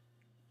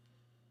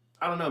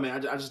 I don't know,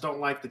 man. I just don't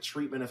like the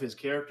treatment of his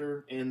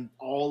character in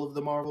all of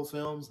the Marvel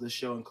films, this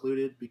show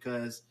included,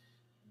 because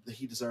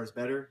he deserves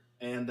better.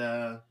 And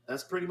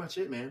that's pretty much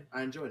it, man.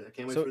 I enjoyed it. I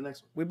can't wait for the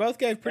next one. We both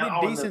gave pretty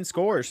decent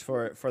scores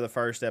for the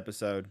first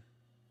episode.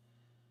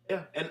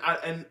 Yeah,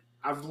 and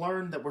I've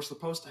learned that we're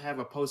supposed to have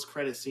a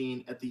post-credit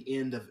scene at the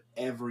end of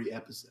every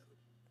episode.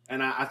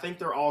 And I think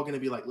they're all going to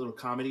be like little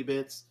comedy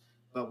bits,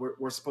 but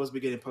we're supposed to be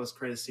getting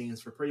post-credit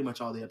scenes for pretty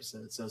much all the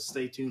episodes. So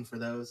stay tuned for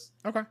those.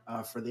 Okay.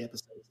 For the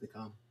episodes to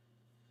come.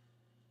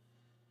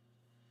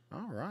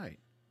 All right.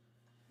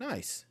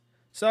 Nice.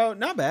 So,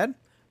 not bad.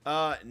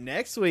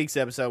 Next week's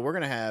episode, we're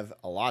going to have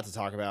a lot to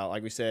talk about.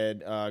 Like we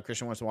said,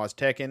 Christian wants to watch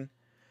Tekken.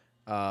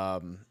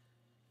 I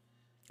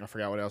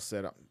forgot what else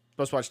said. I'm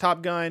supposed to watch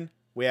Top Gun.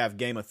 We have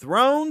Game of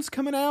Thrones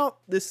coming out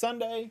this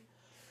Sunday.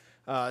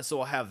 So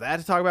we'll have that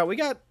to talk about. We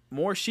got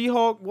more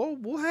She-Hulk.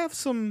 We'll have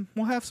some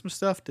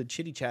stuff to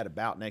chitty chat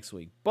about next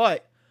week.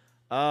 But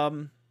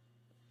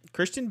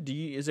Christian,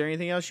 is there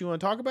anything else you want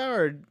to talk about,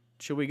 or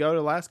should we go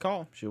to last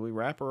call? Should we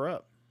wrap her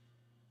up?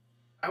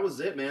 That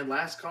was it, man.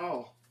 Last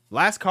call.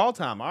 Last call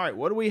time. All right.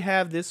 What do we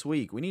have this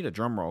week? We need a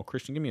drum roll.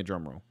 Christian, give me a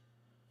drum roll.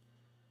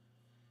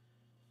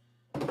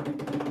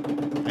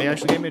 He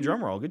actually gave me a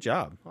drum roll. Good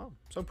job. Oh, I'm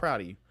so proud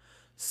of you.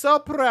 So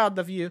proud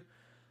of you.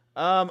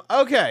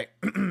 Okay.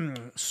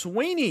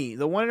 Sweeney,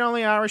 the one and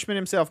only Irishman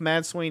himself,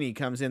 Mad Sweeney,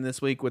 comes in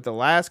this week with the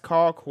last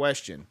call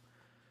question.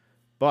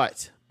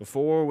 But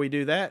before we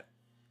do that,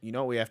 you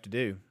know what we have to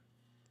do.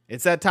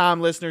 It's that time,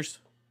 listeners.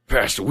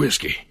 Pass the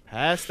whiskey.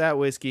 Pass that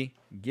whiskey.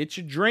 Get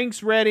your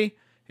drinks ready.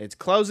 It's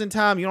closing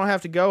time. You don't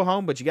have to go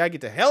home, but you got to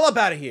get the hell up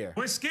out of here.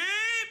 Whiskey!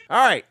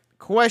 All right.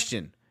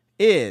 Question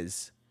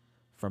is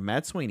from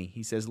Matt Sweeney.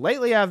 He says,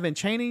 lately I've been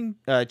changing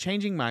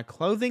my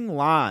clothing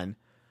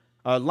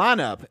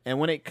lineup, and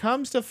when it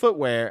comes to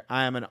footwear,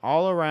 I am an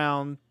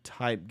all-around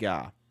type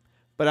guy.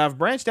 But I've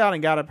branched out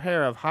and got a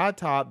pair of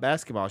high-top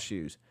basketball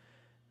shoes.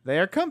 They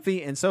are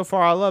comfy, and so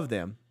far I love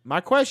them.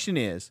 My question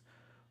is,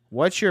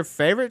 what's your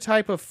favorite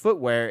type of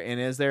footwear, and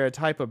is there a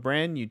type of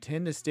brand you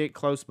tend to stick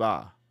close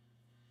by?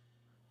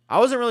 I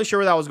wasn't really sure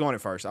where that was going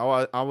at first.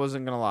 I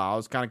wasn't going to lie. I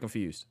was kind of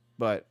confused.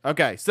 But,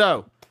 okay,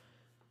 so,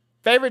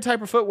 favorite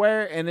type of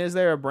footwear, and is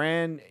there a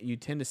brand you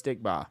tend to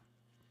stick by?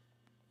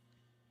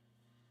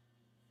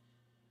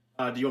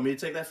 Do you want me to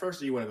take that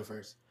first, or you want to go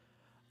first?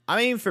 I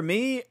mean, for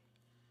me,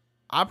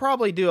 I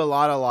probably do a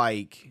lot of,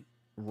 like,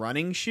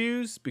 running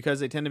shoes because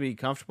they tend to be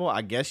comfortable.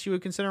 I guess you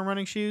would consider them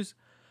running shoes.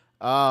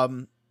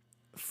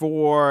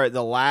 For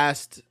the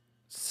last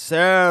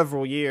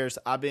several years,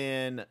 I've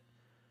been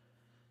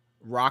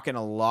rocking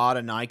a lot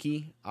of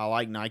Nike. I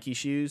like Nike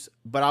shoes,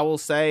 but I will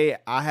say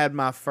I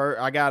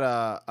got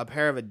a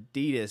pair of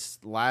Adidas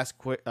last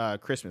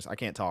Christmas. I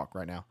can't talk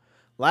right now.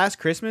 Last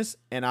Christmas,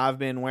 and I've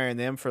been wearing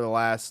them for the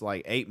last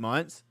like 8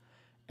 months,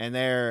 and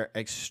they're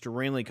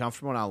extremely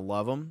comfortable, and I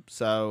love them.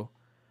 So,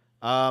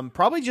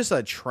 probably just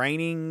a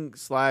training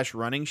 /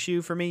 running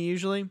shoe for me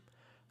usually.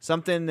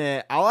 Something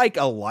that I like,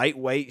 a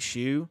lightweight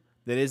shoe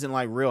that isn't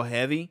like real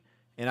heavy,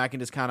 and I can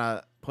just kind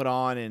of put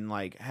on and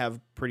like have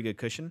pretty good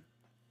cushion.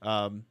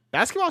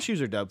 Basketball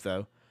shoes are dope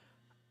though.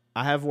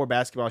 I have wore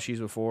basketball shoes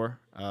before,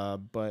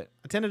 but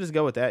I tend to just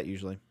go with that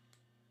usually.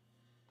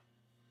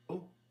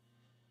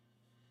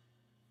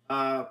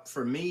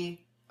 For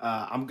me,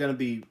 I'm gonna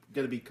be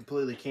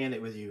completely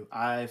candid with you.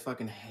 I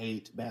fucking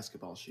hate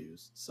basketball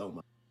shoes so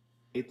much.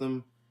 I hate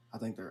them. I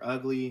think they're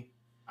ugly.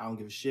 I don't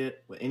give a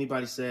shit what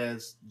anybody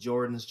says.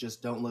 Jordans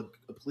just don't look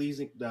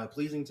pleasing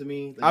to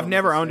me. I've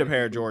never owned a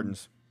pair of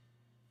Jordans.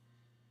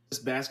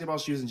 Just basketball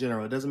shoes in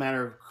general. It doesn't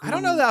matter. I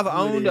don't know that I've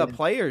owned a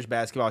player's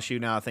basketball shoe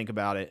now I think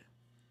about it.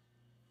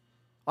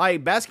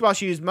 Like basketball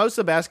shoes, most of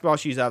the basketball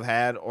shoes I've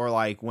had are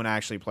like when I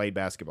actually played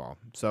basketball.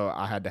 So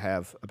I had to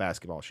have a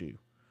basketball shoe.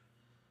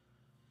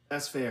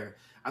 That's fair.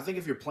 I think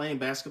if you're playing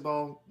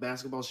basketball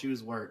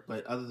shoes work.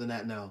 But other than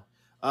that, no.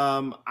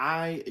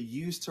 I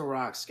used to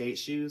rock skate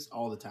shoes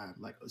all the time,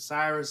 like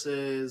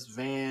Osiris's,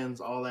 Vans,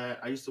 all that.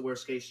 I used to wear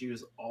skate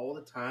shoes all the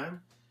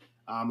time.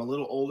 I'm a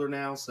little older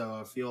now, so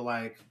I feel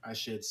like I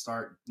should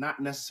start not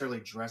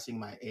necessarily dressing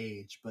my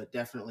age, but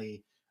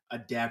definitely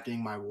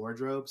adapting my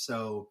wardrobe.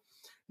 So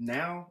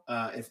now,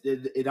 if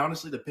it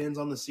honestly depends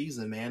on the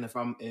season, man. If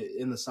I'm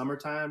in the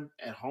summertime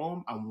at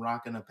home, I'm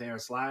rocking a pair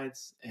of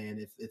slides, and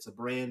if it's a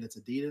brand, it's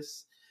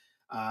Adidas.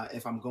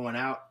 If I'm going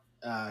out,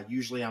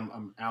 usually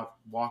I'm out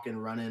walking,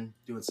 running,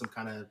 doing some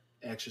kind of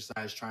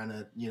exercise, trying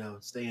to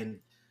stay in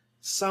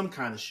some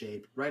kind of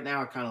shape. Right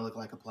now, I kind of look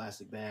like a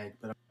plastic bag,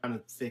 but I'm trying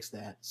to fix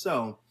that.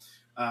 So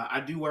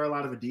I do wear a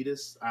lot of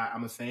Adidas.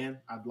 I'm a fan.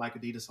 I like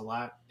Adidas a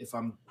lot. If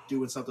I'm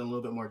doing something a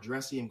little bit more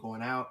dressy and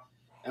going out,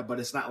 but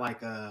it's not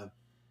like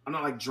I'm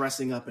not like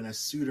dressing up in a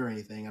suit or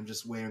anything. I'm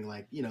just wearing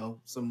like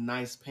some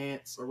nice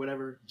pants or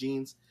whatever,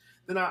 jeans.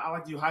 Then I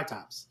like to do high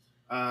tops.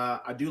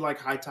 I do like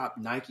high top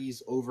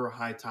Nikes over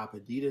high top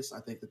Adidas. I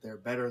think that they're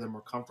better, they're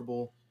more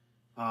comfortable.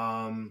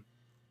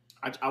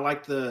 I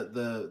like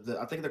the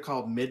I think they're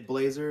called mid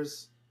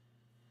blazers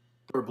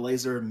or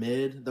blazer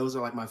mid. Those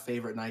are like my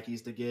favorite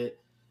Nikes to get.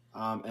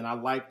 And I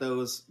like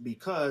those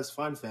because,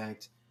 fun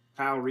fact,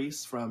 Kyle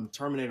Reese from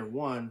Terminator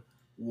 1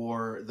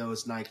 wore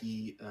those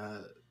Nike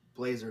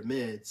blazer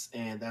mids,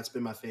 and that's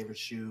been my favorite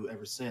shoe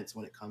ever since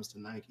when it comes to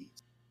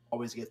Nikes.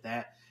 Always get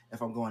that.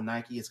 If I'm going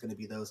Nike, it's going to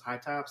be those high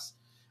tops.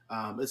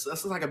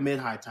 It's like a mid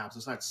high top, so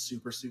it's not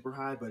super super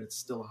high, but it's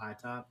still a high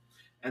top.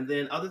 And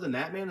then other than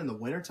that, man, in the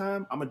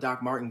wintertime, I'm a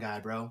Doc Martin guy,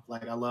 bro.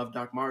 Like I love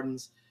Doc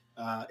Martens.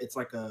 It's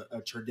like a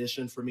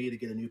tradition for me to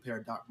get a new pair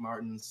of Doc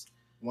Martens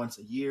once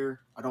a year.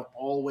 I don't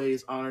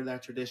always honor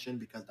that tradition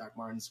because Doc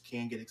Martens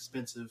can get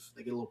expensive.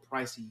 They get a little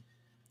pricey,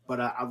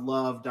 but I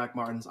love Doc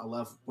Martens. I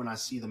love when I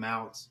see them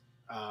out.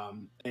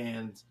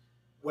 And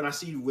when I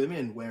see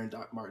women wearing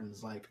Doc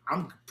Martens, like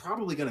I'm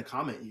probably going to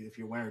comment you if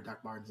you're wearing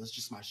Doc Martens. That's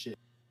just my shit.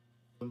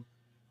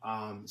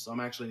 So I'm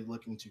actually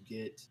looking to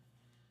get,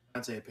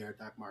 I'd say, a pair of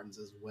Doc Martens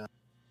as well.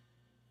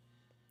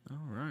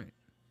 All right.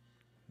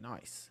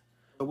 Nice.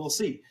 But we'll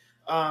see.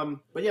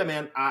 But yeah,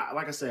 man,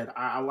 like I said,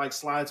 I like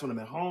slides when I'm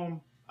at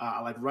home.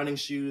 I like running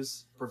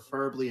shoes,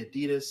 preferably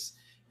Adidas.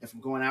 If I'm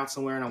going out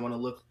somewhere and I want to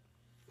look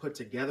put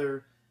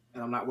together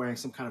and I'm not wearing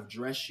some kind of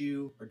dress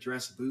shoe or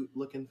dress boot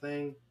looking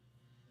thing,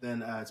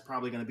 then it's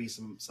probably going to be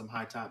some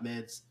high top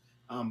mids.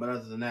 But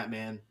other than that,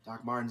 man,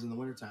 Doc Martens in the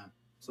wintertime.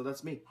 So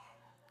that's me.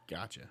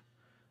 Gotcha.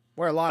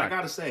 Wear a lot I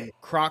gotta say,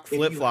 Croc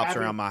flip flops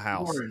around my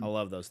house. I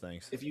love those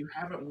things. If you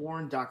haven't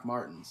worn Doc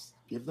Martens,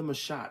 give them a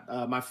shot.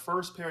 My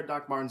first pair of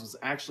Doc Martens was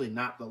actually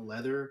not the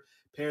leather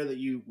pair that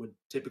you would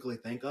typically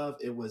think of.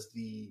 It was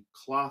the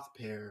cloth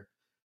pair,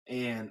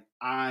 and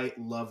I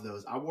love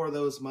those. I wore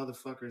those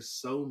motherfuckers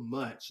so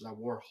much that I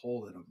wore a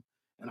hole in them,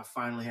 and I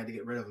finally had to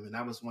get rid of them, and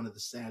that was one of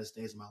the saddest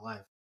days of my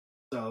life.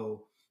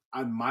 So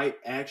I might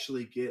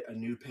actually get a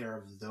new pair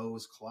of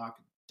those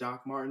clock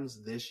Doc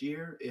Martens this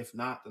year. If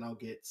not, then I'll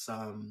get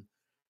some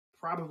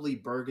probably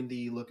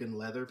burgundy looking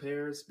leather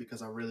pairs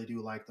because I really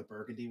do like the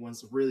burgundy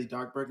ones, really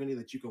dark burgundy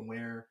that you can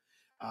wear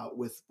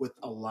with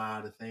a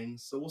lot of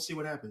things. So we'll see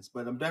what happens.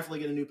 But I'm definitely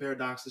getting a new pair of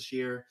Docs this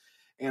year,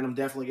 and I'm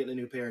definitely getting a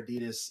new pair of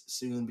Adidas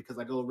soon because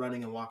I go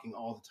running and walking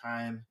all the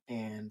time,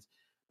 and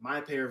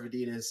my pair of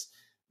Adidas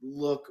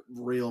look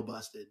real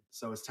busted.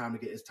 So it's time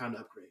to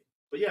upgrade.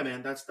 But yeah,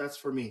 man, that's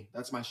for me.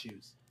 That's my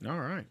shoes. All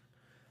right.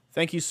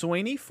 Thank you,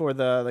 Sweeney, for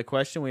the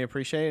question. We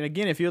appreciate it. And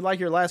again, if you would like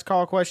your last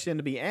call question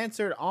to be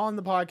answered on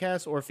the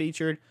podcast or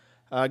featured,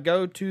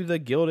 go to the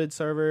Gilded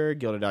server,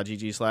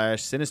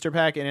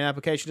 gilded.gg/sinisterpack. In an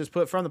application, just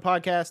put from the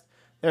podcast.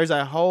 There's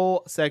a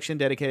whole section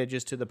dedicated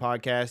just to the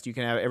podcast. You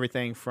can have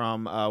everything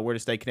from where to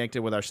stay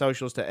connected with our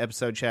socials to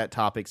episode chat,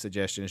 topics,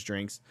 suggestions,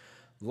 drinks.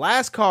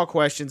 Last call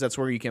questions, that's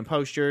where you can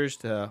post yours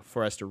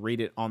for us to read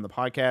it on the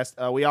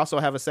podcast. We also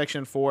have a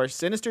section for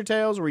Sinister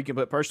Tales where you can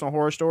put personal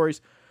horror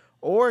stories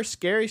or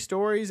scary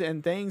stories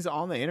and things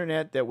on the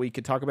internet that we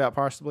could talk about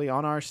possibly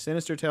on our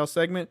Sinister Tales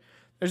segment.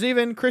 There's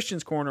even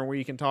Christian's Corner where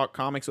you can talk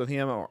comics with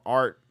him or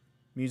art,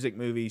 music,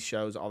 movies,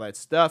 shows, all that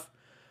stuff.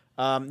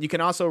 You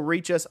can also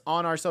reach us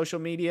on our social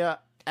media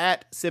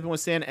at Sipping with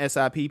Sin,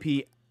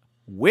 SIPP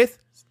with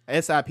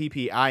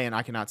SIPPIN.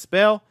 I cannot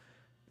spell.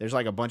 There's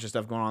like a bunch of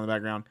stuff going on in the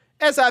background.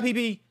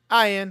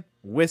 SIPPIN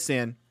with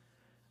Sin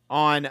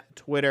on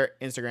Twitter,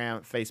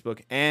 Instagram,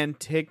 Facebook, and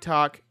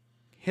TikTok.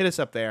 Hit us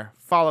up there.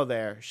 Follow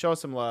there. Show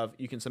us some love.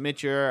 You can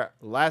submit your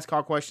last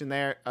call question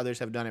there. Others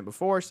have done it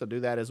before, so do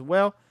that as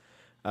well.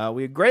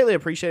 We greatly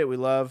appreciate it. We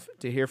love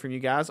to hear from you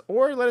guys.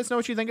 Or let us know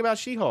what you think about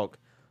She-Hulk.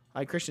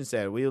 Like Christian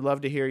said, we would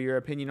love to hear your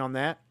opinion on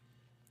that.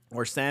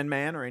 Or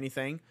Sandman or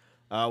anything.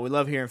 We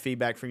love hearing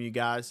feedback from you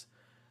guys.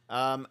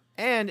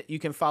 And you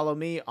can follow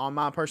me on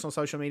my personal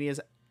social medias.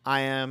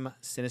 I am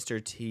Sinister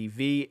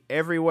TV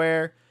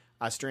everywhere.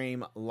 I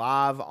stream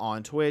live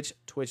on Twitch,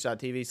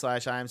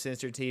 twitch.tv/I am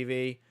Sinister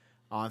TV.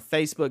 On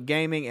Facebook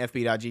Gaming,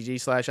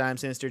 fb.gg/I am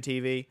Sinister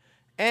TV.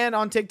 And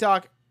on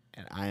TikTok,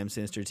 and I am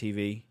Sinister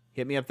TV.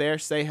 Hit me up there.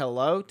 Say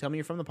hello. Tell me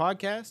you're from the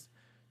podcast.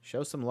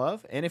 Show some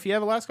love. And if you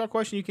have a last call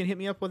question, you can hit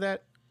me up with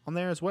that on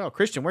there as well.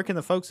 Christian, where can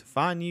the folks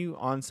find you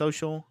on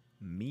social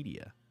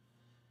media?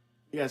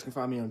 You guys can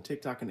find me on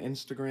TikTok and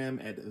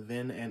Instagram at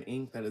Ven and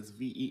Ink. That is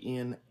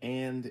VEN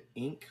and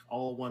Ink,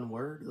 all one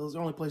word. Those are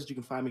the only places you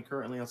can find me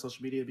currently on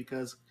social media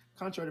because,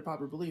 contrary to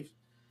popular belief,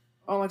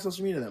 I don't like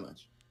social media that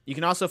much. You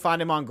can also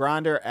find him on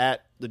Grindr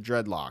at the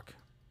Dreadlock.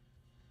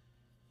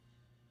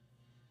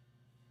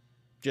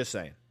 Just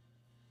saying.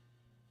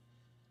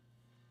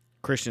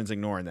 Christian's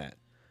ignoring that.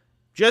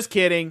 Just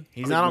kidding.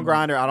 He's not on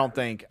Grindr, I don't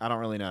think. I don't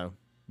really know.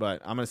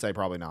 But I'm going to say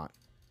probably not.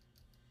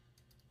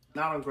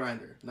 Not on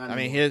Grindr. I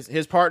mean,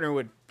 his partner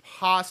would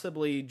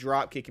possibly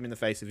drop kick him in the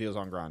face if he was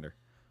on Grindr.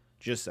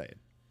 Just saying.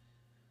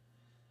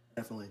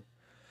 Definitely.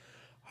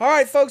 All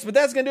right, folks, but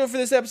that's going to do it for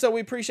this episode. We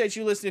appreciate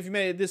you listening. If you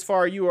made it this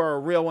far, you are a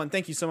real one.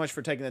 Thank you so much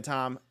for taking the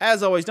time.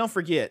 As always, don't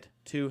forget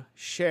to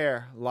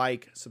share,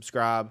 like,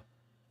 subscribe,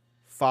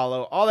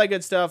 follow, all that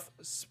good stuff.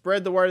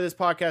 Spread the word of this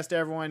podcast to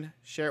everyone.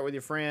 Share it with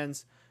your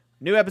friends.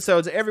 New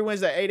episodes every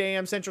Wednesday at 8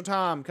 a.m. Central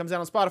Time. Comes out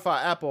on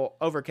Spotify, Apple,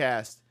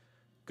 Overcast,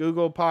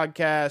 Google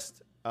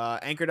Podcast,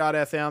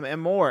 Anchor.fm,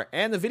 and more.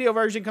 And the video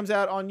version comes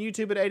out on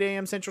YouTube at 8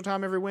 a.m. Central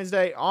Time every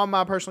Wednesday on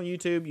my personal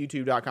YouTube,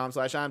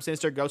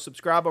 youtube.com/IamSinister. Go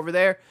subscribe over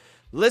there.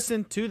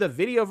 Listen to the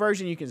video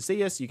version. You can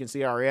see us. You can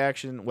see our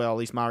reaction. Well, at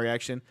least my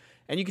reaction.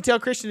 And you can tell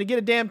Christian to get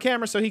a damn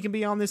camera so he can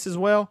be on this as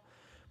well.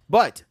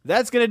 But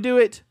that's going to do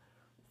it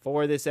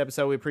for this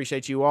episode. We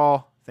appreciate you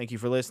all. Thank you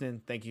for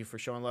listening. Thank you for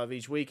showing love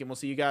each week. And we'll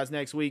see you guys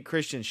next week.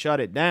 Christian, shut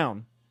it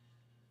down.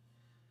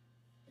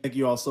 Thank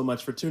you all so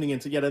much for tuning in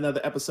to yet another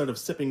episode of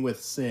Sipping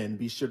with Sin.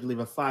 Be sure to leave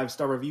a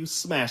 5-star review,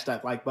 smash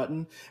that like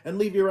button, and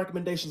leave your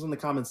recommendations in the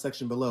comments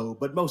section below.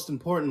 But most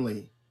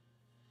importantly,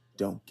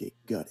 don't get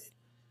gutted.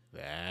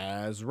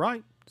 That's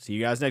right. See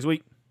you guys next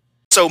week.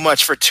 So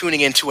much for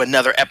tuning in to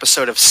another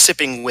episode of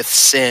Sipping with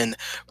Sin.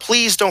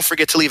 Please don't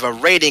forget to leave a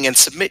rating and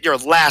submit your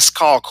last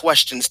call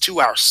questions to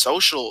our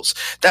socials.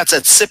 That's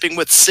at Sipping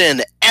with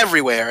Sin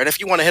everywhere. And if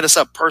you want to hit us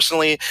up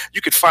personally,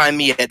 you could find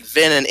me at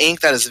Ven and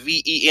Ink. That is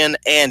VEN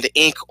and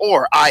Ink,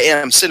 or I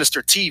am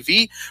Sinister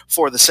TV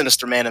for the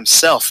Sinister Man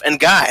himself. And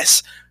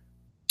guys,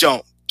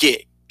 don't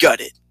get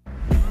gutted.